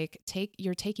too, like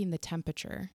you're taking the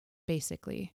temperature,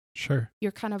 basically. Sure.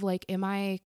 You're kind of like, am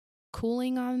I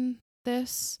cooling on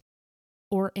this?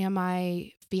 Or am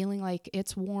I feeling like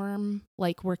it's warm,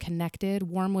 like we're connected?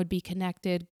 Warm would be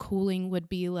connected. Cooling would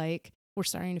be like we're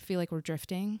starting to feel like we're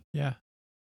drifting. Yeah.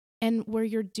 And where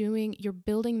you're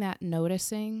building that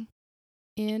noticing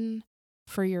in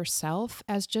for yourself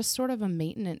as just sort of a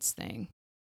maintenance thing,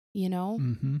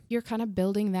 Mm-hmm. You're kind of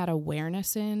building that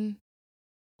awareness in,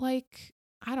 like,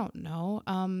 I don't know.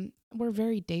 We're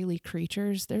very daily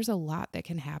creatures. There's a lot that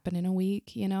can happen in a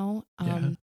week,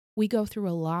 Yeah. We go through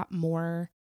a lot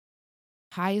more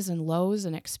highs and lows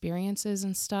and experiences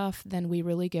and stuff than we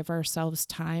really give ourselves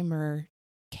time or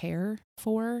care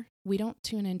for. We don't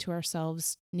tune into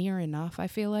ourselves near enough, I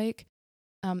feel like,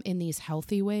 in these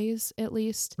healthy ways, at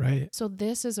least. Right. So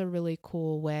this is a really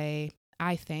cool way,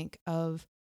 I think, of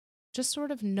just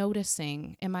sort of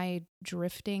noticing, am I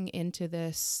drifting into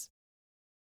this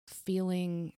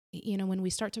feeling, when we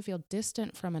start to feel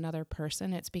distant from another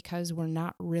person, it's because we're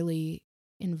not really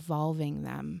involving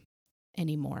them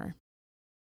anymore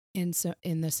in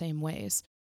the same ways.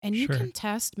 And you Sure. can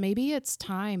test, maybe it's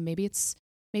time, maybe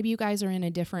you guys are in a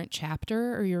different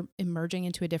chapter or you're emerging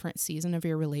into a different season of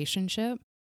your relationship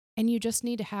and you just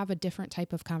need to have a different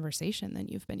type of conversation than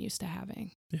you've been used to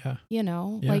having. Yeah. Yeah.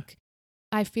 Like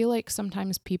I feel like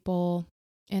sometimes people,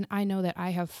 and I know that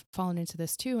I have fallen into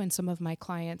this too, and some of my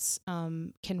clients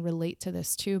can relate to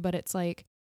this too, but it's like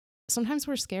sometimes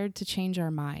we're scared to change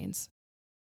our minds.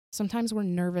 Sometimes we're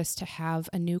nervous to have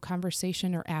a new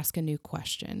conversation or ask a new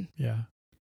question. Yeah.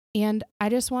 And I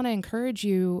just want to encourage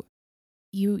you,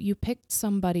 you picked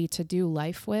somebody to do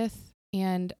life with,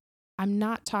 and I'm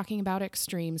not talking about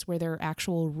extremes where there are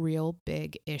actual real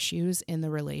big issues in the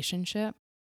relationship.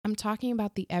 I'm talking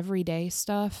about the everyday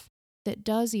stuff that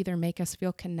does either make us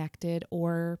feel connected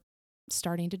or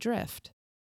starting to drift.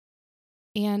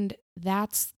 And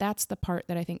that's the part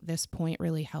that I think this point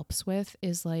really helps with,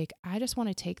 is like, I just want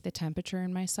to take the temperature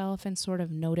in myself and sort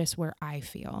of notice where I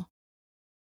feel.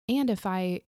 And if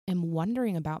I am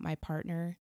wondering about my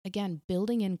partner, again,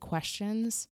 building in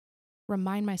questions,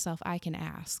 remind myself I can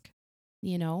ask.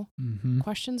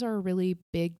 Questions are a really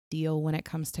big deal when it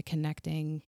comes to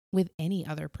connecting with any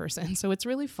other person. So it's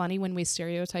really funny when we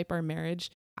stereotype our marriage.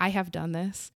 I have done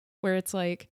this where it's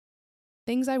like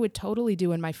things I would totally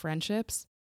do in my friendships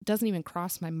doesn't even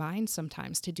cross my mind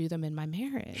sometimes to do them in my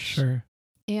marriage. Sure.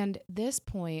 And this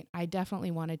point, I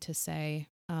definitely wanted to say,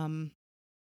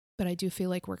 but I do feel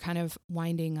like we're kind of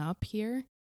winding up here.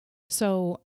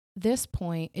 So this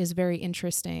point is very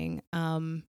interesting.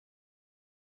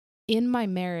 In my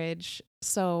marriage,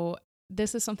 so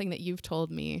this is something that you've told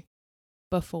me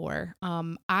before.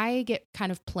 I get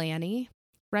kind of planny,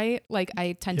 right? Like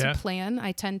I tend to plan.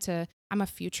 I'm a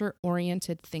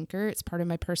future-oriented thinker. It's part of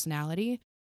my personality.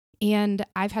 And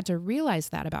I've had to realize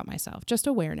that about myself. Just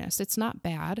awareness. It's not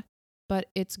bad, but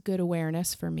it's good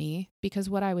awareness for me, because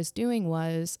what I was doing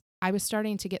was I was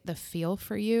starting to get the feel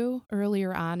for you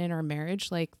earlier on in our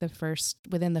marriage, like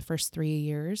within the first 3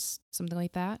 years, something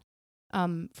like that.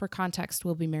 For context,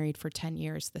 we'll be married for 10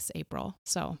 years this April.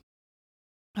 So,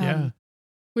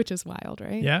 which is wild,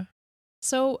 right? Yeah.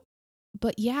 So,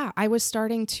 but yeah, I was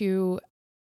starting to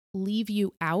leave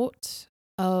you out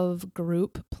of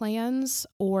group plans,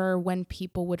 or when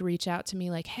people would reach out to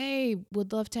me like, hey,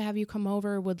 would love to have you come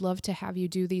over, would love to have you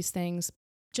do these things,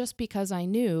 just because I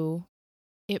knew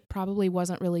it probably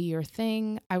wasn't really your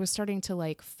thing. I was starting to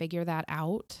like figure that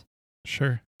out.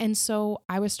 Sure. And so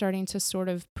I was starting to sort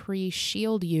of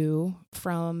pre-shield you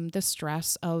from the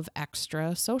stress of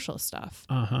extra social stuff.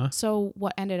 So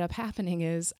what ended up happening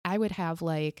is I would have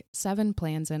like 7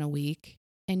 plans in a week,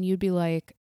 and you'd be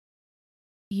like,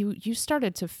 you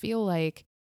started to feel like,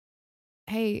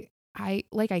 hey, I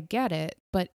get it,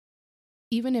 but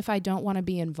even if I don't want to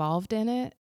be involved in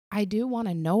it, I do want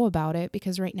to know about it,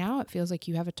 because right now it feels like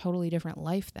you have a totally different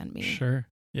life than me. Sure.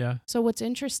 Yeah. So what's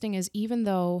interesting is, even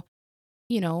though,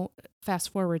 fast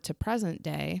forward to present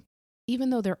day, even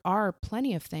though there are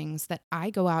plenty of things that I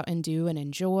go out and do and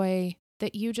enjoy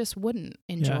that you just wouldn't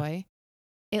enjoy,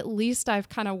 at least I've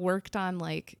kind of worked on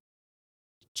like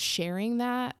sharing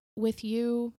that with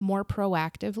you more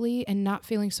proactively and not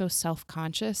feeling so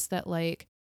self-conscious that like,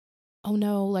 oh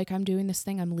no, like I'm doing this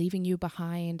thing, I'm leaving you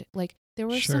behind. Like there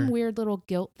were some weird little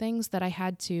guilt things that I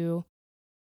had to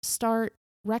start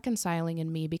reconciling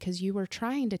in me, because you were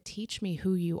trying to teach me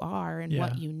who you are and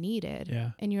what you needed.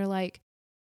 Yeah. And you're like,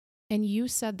 and you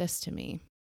said this to me.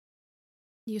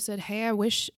 You said, hey, I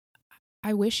wish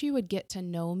you would get to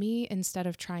know me instead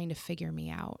of trying to figure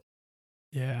me out.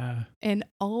 Yeah. And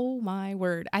oh my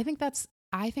word, I think that's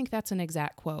an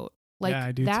exact quote. Like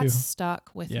I do that's too. stuck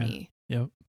with me. Yep.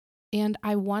 And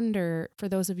I wonder, for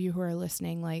those of you who are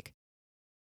listening, like,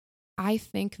 I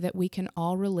think that we can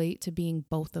all relate to being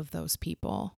both of those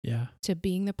people. Yeah. To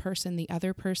being the person the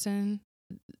other person,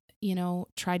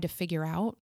 tried to figure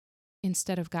out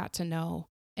instead of got to know,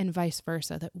 and vice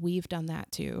versa, that we've done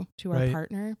that too, to our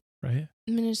partner. Right.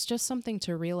 I mean, it's just something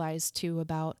to realize too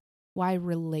about why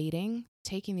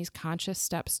taking these conscious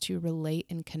steps to relate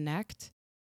and connect,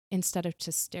 instead of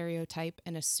to stereotype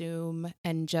and assume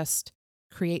and just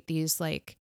create these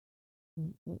like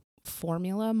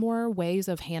formula, more ways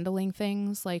of handling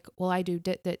things. Like, well, I do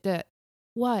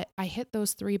what? I hit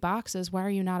those 3 boxes. Why are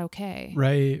you not okay?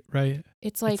 Right.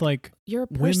 It's like you're a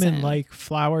person. Women like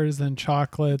flowers and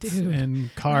chocolates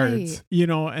and cards,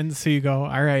 and so you go,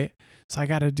 all right, so I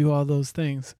got to do all those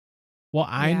things. Well,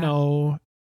 I know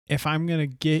if I'm going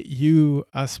to get you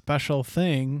a special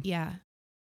thing,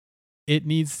 it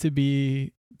needs to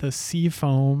be the sea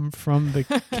foam from the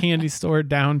candy store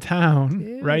downtown.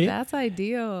 Dude, right? That's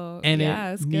ideal. And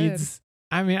it needs,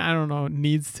 good. I mean, I don't know, it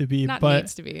needs to be, Not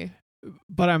needs to be.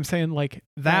 But I'm saying like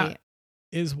that,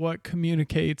 is what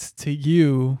communicates to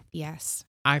you, Yes.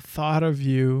 I thought of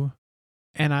you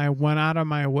and I went out of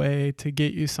my way to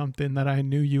get you something that I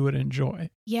knew you would enjoy.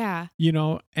 Yeah.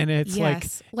 And it's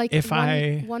Yes. Like if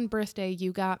one birthday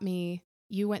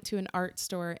you went to an art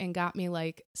store and got me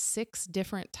like 6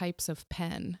 different types of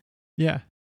pen. yeah.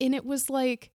 And it was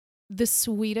like the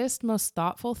sweetest, most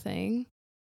thoughtful thing.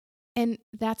 And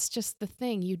that's just the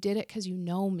thing. You did it because you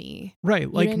know me. Right. You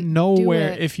Like didn't nowhere,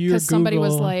 do it if you because somebody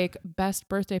was Google, like, best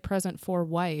birthday present for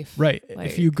wife. right. Like,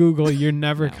 If you Google, you're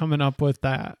never no. coming up with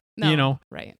that, No.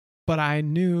 Right. but I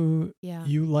knew Yeah.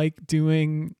 you like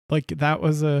doing, like, that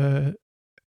was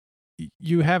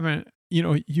you haven't,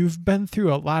 you've been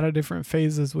through a lot of different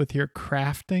phases with your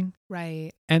crafting.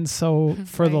 Right. And so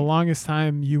for the Right. longest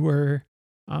time you were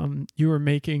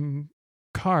making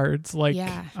cards, like,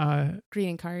 Yeah.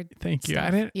 Greeting card. thank you.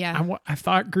 Stuff. I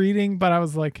thought greeting, but I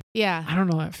was like, Yeah. I don't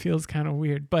know, that feels kind of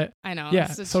weird, but I know. yeah.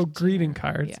 It's So such greeting a-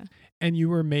 cards, Yeah. and you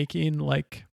were making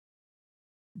like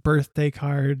birthday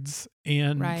cards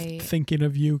and Right. thinking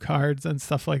of you cards and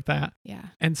stuff like that. Yeah.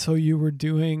 And so you were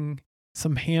doing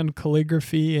some hand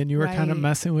calligraphy and you were kind of Right.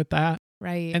 messing with that.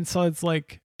 Right. And so it's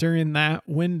like during that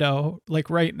window, like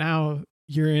right now,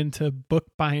 you're into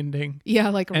bookbinding. yeah,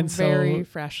 like and very so-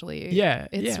 freshly. Yeah.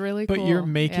 It's yeah. really But cool. you're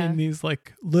making these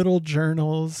like little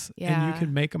journals and you Yeah.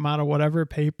 can make them out of whatever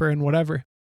paper and whatever.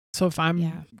 So if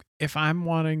I'm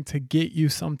wanting to get you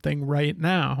something right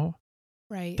now,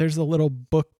 Right. there's a little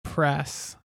book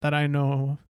press that I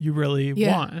know you really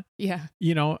want, Yeah.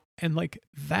 and like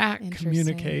that Interesting.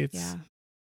 communicates, Yeah.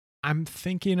 I'm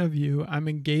thinking of you, I'm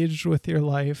engaged with your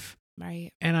life,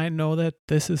 Right. and I know that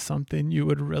this is something you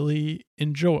would really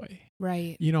enjoy,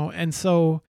 Right. and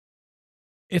so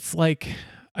it's like,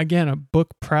 again, a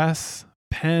book press,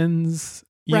 pens,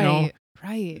 Right.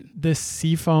 this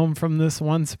seafoam from this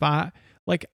one spot.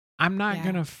 Like, I'm not Yeah.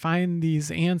 going to find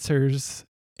these answers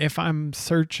if I'm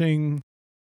searching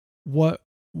what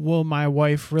will my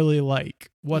wife really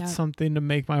like? What's Yep. something to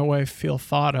make my wife feel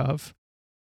thought of?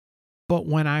 But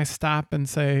when I stop and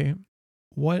say,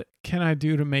 what can I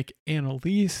do to make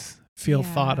Annalise feel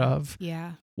thought Yeah. of?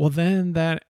 Yeah. Well, then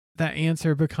that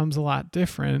answer becomes a lot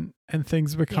different and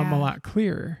things become a Yeah. lot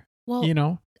clearer, Well,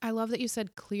 I love that you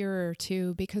said clearer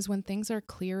too, because when things are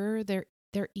clearer, they're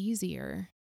easier.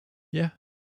 Yeah.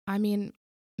 I mean,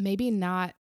 maybe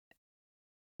not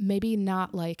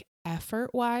like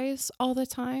effort wise all the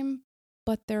time,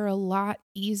 but they're a lot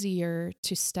easier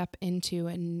to step into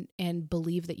and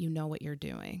believe that you know what you're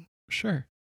doing. Sure.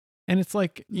 And it's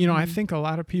like, I Mhm. think a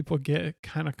lot of people get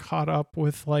kind of caught up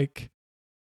with like,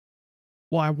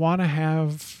 well, I want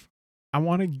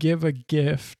to give a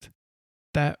gift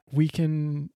that we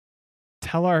can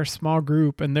tell our small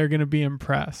group and they're going to be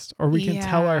impressed, or we can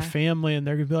tell our Yeah. family and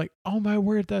they're going to be like, oh my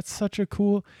word, that's such a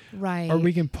cool, Right. or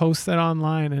we can post it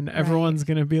online and everyone's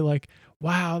going to be like,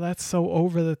 wow, that's so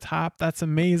over the top. That's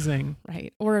amazing.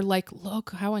 Right. Or like, look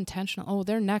how intentional. Oh,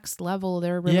 they're next level.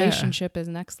 Their relationship is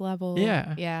next level.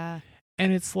 Yeah. Yeah.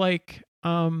 And it's like,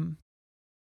 Yeah.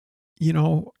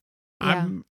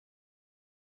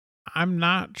 I'm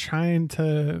not trying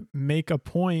to make a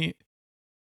point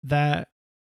that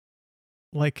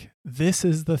like this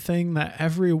is the thing that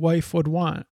every wife would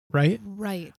want, right?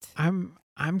 Right.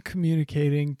 I'm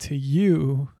communicating to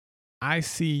you, I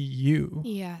see you.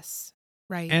 Yes.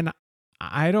 Right. And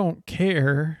I don't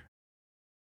care,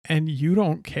 and you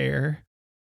don't care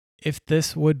if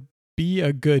this would be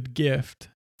a good gift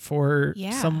for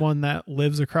Yeah. someone that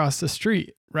lives across the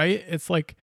street, right? It's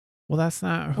like, well, that's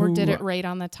not who. Or did it rate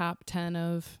on the top 10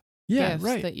 of gifts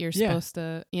right. that you're Yeah. supposed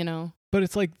to, But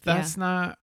it's like, that's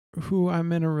not who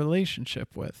I'm in a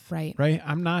relationship with. Right. Right.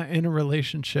 I'm not in a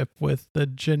relationship with the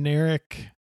generic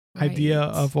idea Right.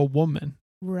 of a woman.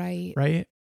 Right. Right.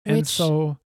 And Which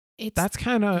so It's that's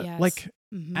kind of yes. like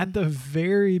Mhm. at the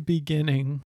very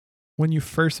beginning, when you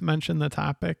first mentioned the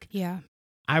topic, Yeah.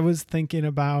 I was thinking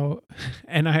about,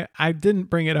 and I didn't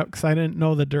bring it up because I didn't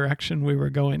know the direction we were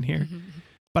going here, Mhm.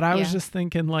 but I was Yeah. just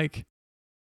thinking like,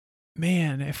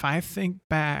 man, if I think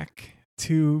back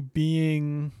to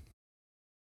being,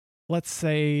 let's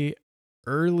say,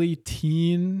 early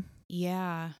teen,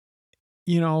 Yeah.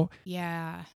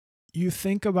 Yeah. you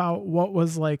think about what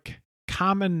was like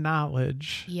common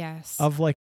knowledge Yes. of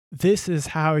like, this is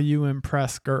how you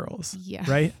impress girls, Yeah.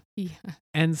 right? Yeah.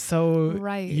 And so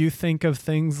Right. you think of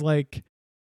things like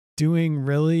doing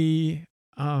really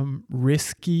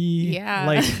risky, Yeah.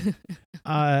 like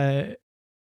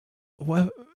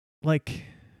what, like,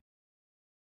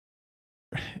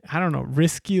 I don't know,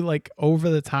 risky, like over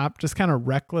the top, just kind of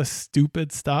reckless,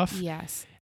 stupid stuff. Yes.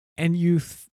 And you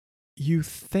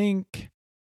think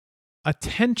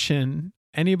attention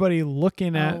anybody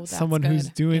looking Oh, at that's someone who's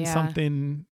good. doing Yeah.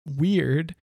 something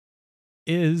weird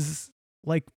is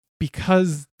like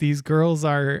because these girls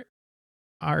are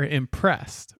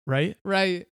impressed, right?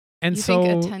 Right. And You think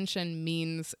so attention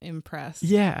means impressed.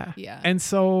 yeah. Yeah. And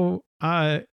so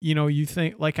you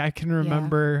think like I can Yeah.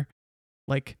 remember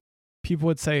like people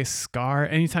would say scar.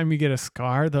 Anytime you get a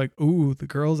scar, they're like, ooh, the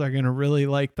girls are gonna really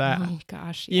like that. Oh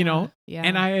gosh. You know? Yeah.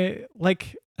 And I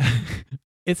like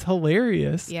it's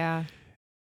hilarious. Yeah.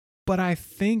 But I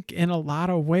think in a lot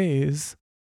of ways,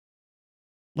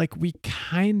 like we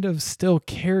kind of still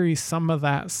carry some of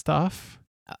that stuff.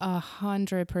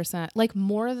 100%. Like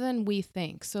more than we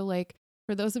think. So like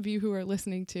for those of you who are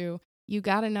listening to, you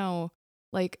got to know,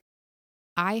 like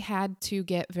I had to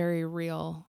get very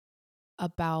real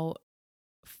about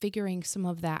figuring some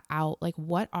of that out. Like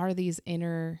what are these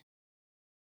inner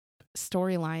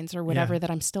storylines or whatever Yeah.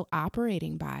 that I'm still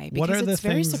operating by? What Because are the it's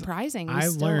very things surprising. We I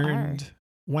still are. learned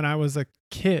when I was a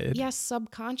kid Yes,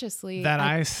 subconsciously that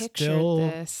I pictured still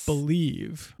this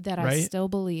believe, that I right? still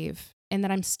believe and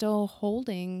that I'm still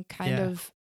holding kind Yeah.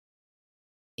 of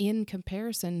in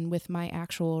comparison with my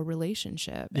actual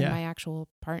relationship and Yeah. my actual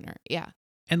partner. Yeah.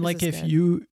 And This like is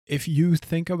if you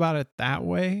think about it that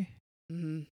way,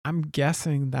 Mhm. I'm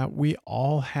guessing that we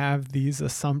all have these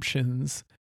assumptions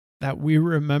that we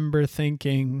remember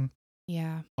thinking,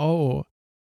 Yeah. oh,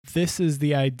 this is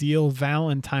the ideal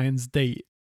Valentine's date,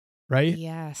 right?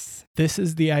 Yes. This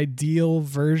is the ideal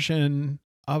version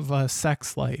of a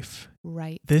sex life.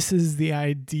 Right. This is the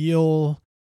ideal,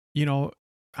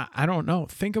 I don't know.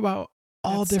 Think about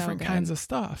all That's so different kinds good. of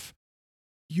stuff.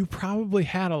 You probably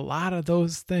had a lot of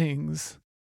those things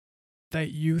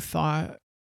that you thought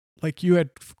like you had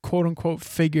quote unquote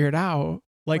figured out.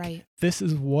 Like Right. this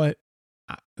is what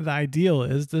the ideal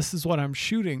is. This is what I'm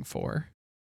shooting for.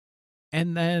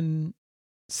 And then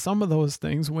some of those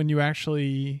things, when you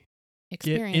actually get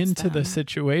Experience into the them.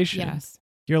 situation, Yes.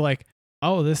 you're like,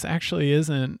 oh, this actually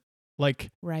isn't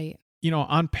like, Right.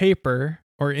 on paper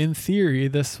or in theory,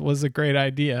 this was a great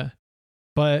idea.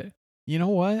 But you know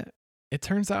what? It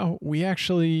turns out we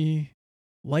actually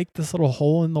like this little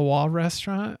hole in the wall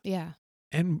restaurant, Yeah.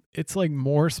 and it's like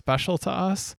more special to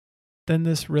us than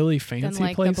this really Then fancy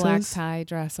like places. the black tie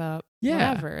dress up. Yeah.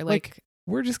 Whatever. Like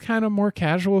we're just kind of more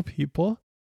casual people.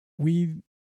 We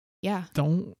yeah.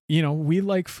 don't, we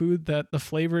like food that the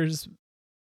flavors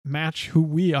match who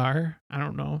we are. I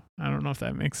don't know if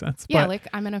that makes sense. Yeah, but like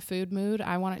I'm in a food mood.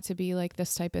 I want it to be like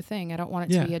this type of thing. I don't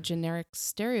want it to be a generic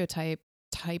stereotype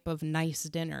type of nice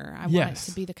dinner. I want it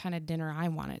to be the kind of dinner I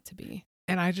want it to be.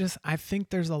 And I think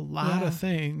there's a lot of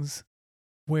things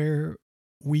where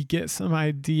we get some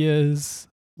ideas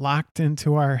locked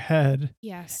into our head.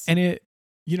 Yes. And it,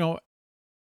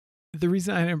 the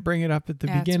reason I didn't bring it up at the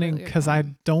beginning, really because I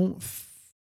don't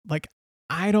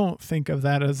think of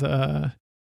that as a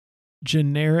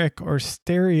generic or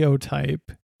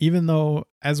stereotype, even though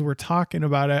as we're talking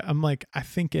about it, I'm like, I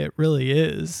think it really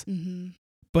is. Mm-hmm.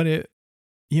 But it,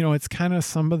 it's kind of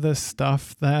some of the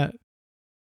stuff that,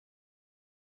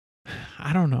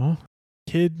 I don't know,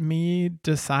 kid me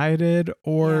decided,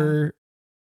 or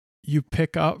you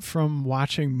pick up from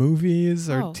watching movies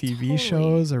or TV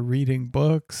shows or reading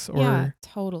books or yeah,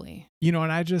 totally. And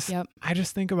I just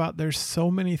think about there's so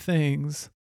many things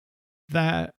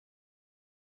that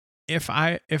if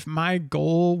my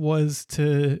goal was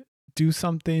to do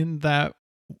something that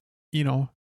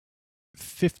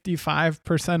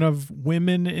 55% of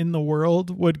women in the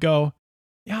world would go,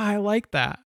 yeah, I like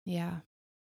that. Yeah.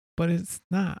 But it's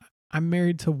not. I'm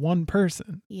married to one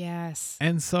person. Yes.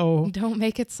 And so don't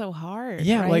make it so hard.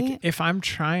 Yeah, right? like if I'm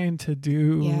trying to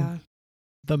do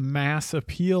the mass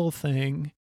appeal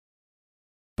thing,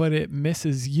 but it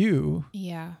misses you,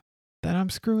 then I'm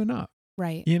screwing up.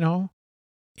 Right.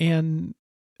 And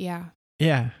yeah,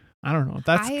 I don't know.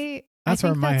 I think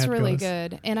where my that's head really goes.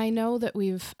 good. And I know that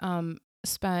we've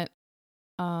spent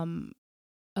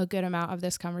a good amount of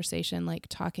this conversation like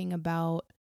talking about,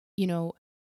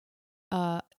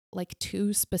 like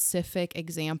two specific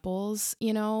examples,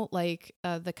 like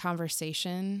the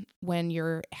conversation when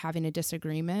you're having a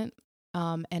disagreement,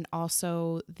 and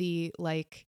also the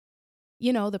like,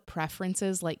 the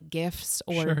preferences like gifts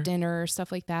or dinner,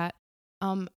 stuff like that.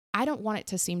 I don't want it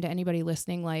to seem to anybody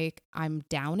listening like I'm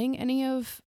downing any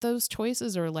of those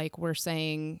choices or like we're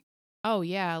saying, oh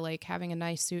yeah, like having a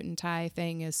nice suit and tie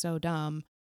thing is so dumb.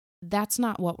 That's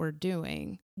not what we're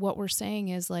doing. What we're saying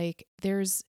is like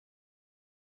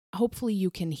hopefully you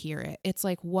can hear it. It's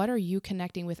like, what are you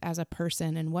connecting with as a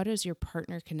person and what does your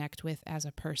partner connect with as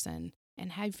a person?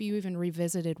 And have you even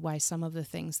revisited why some of the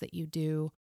things that you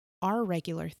do are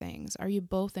regular things? Are you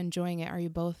both enjoying it? Are you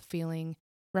both feeling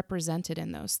represented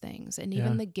in those things? And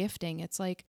even the gifting, it's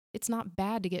like, it's not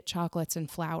bad to get chocolates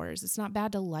and flowers. It's not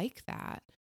bad to like that.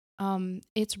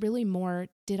 It's really more,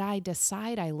 did I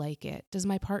decide I like it? Does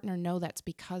my partner know that's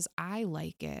because I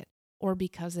like it or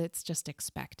because it's just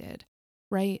expected,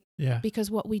 right? Yeah.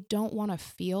 Because what we don't want to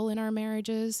feel in our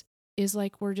marriages is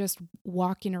like we're just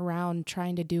walking around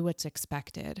trying to do what's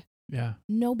expected. Yeah.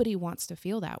 Nobody wants to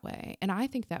feel that way. And I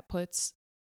think that puts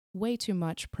way too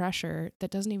much pressure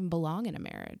that doesn't even belong in a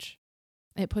marriage.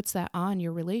 It puts that on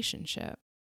your relationship.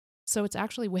 So it's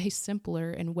actually way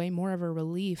simpler and way more of a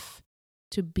relief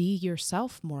to be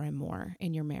yourself more and more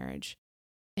in your marriage.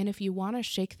 And if you want to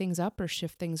shake things up or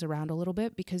shift things around a little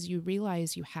bit because you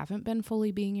realize you haven't been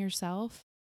fully being yourself,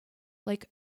 like,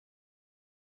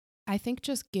 I think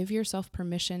just give yourself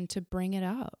permission to bring it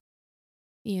up.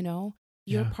 You know,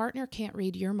 your partner can't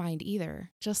read your mind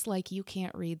either, just like you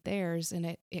can't read theirs.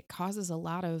 And it causes a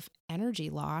lot of energy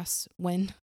loss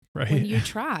when you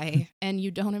try and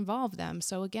you don't involve them.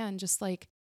 So again, just like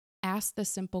ask the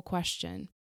simple question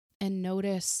and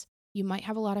notice you might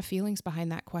have a lot of feelings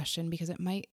behind that question because it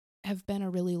might have been a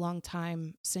really long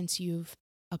time since you've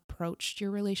approached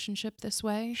your relationship this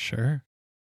way. Sure.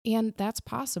 And that's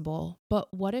possible.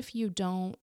 But what if you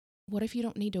don't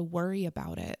need to worry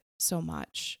about it so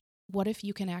much? What if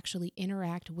you can actually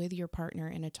interact with your partner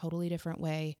in a totally different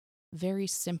way, very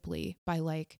simply by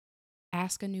like,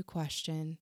 ask a new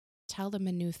question, tell them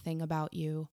a new thing about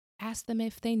you, ask them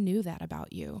if they knew that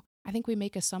about you. I think we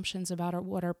make assumptions about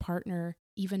what our partner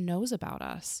even knows about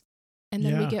us. And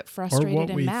then we get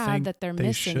frustrated and mad that they're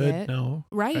missing it. Know,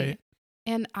 right.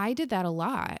 And I did that a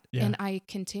lot. Yeah. And I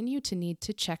continue to need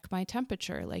to check my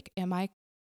temperature. Like, am I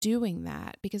doing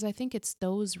that? Because I think it's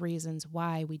those reasons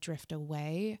why we drift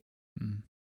away.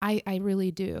 I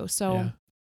really do. So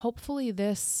hopefully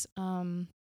this, hopefully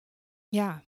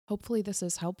this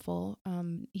is helpful.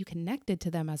 You connected to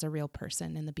them as a real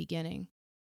person in the beginning.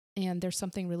 And there's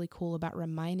something really cool about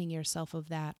reminding yourself of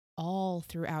that all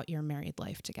throughout your married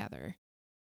life together.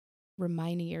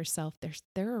 Reminding yourself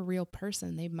they're a real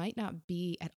person. They might not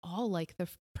be at all like the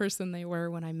person they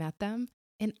were when I met them.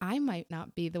 And I might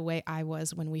not be the way I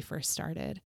was when we first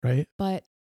started. Right. But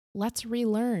let's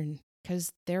relearn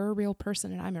because they're a real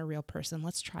person and I'm a real person.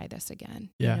 Let's try this again.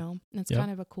 Yeah. You know, and it's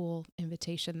kind of a cool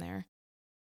invitation there.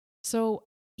 So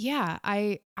yeah,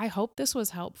 I hope this was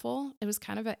helpful. It was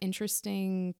kind of an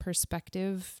interesting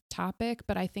perspective topic,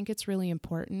 but I think it's really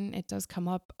important. It does come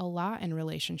up a lot in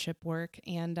relationship work.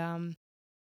 And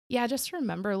just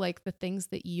remember like the things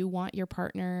that you want your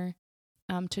partner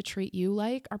to treat you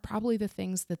like are probably the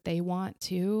things that they want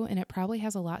too. And it probably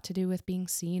has a lot to do with being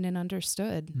seen and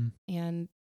understood and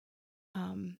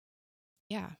and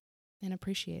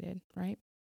appreciated, right?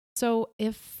 So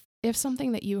if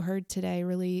something that you heard today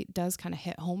really does kind of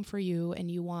hit home for you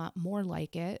and you want more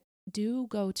like it, do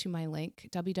go to my link,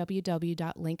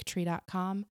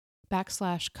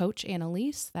 www.linktree.com/Coach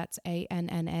Annalise. That's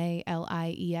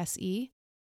ANNALIESE.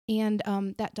 And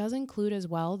that does include as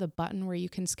well the button where you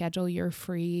can schedule your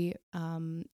free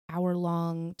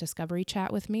hour-long discovery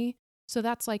chat with me. So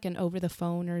that's like an over the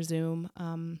phone or Zoom.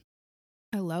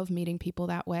 I love meeting people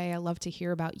that way. I love to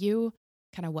hear about you,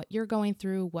 kind of what you're going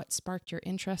through, what sparked your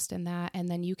interest in that. And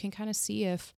then you can kind of see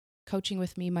if coaching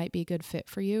with me might be a good fit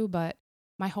for you. But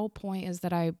my whole point is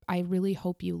that I really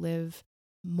hope you live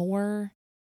more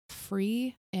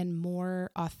free and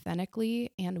more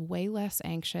authentically and way less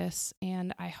anxious.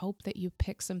 And I hope that you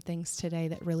pick some things today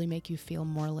that really make you feel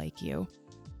more like you.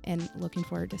 And looking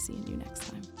forward to seeing you next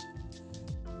time.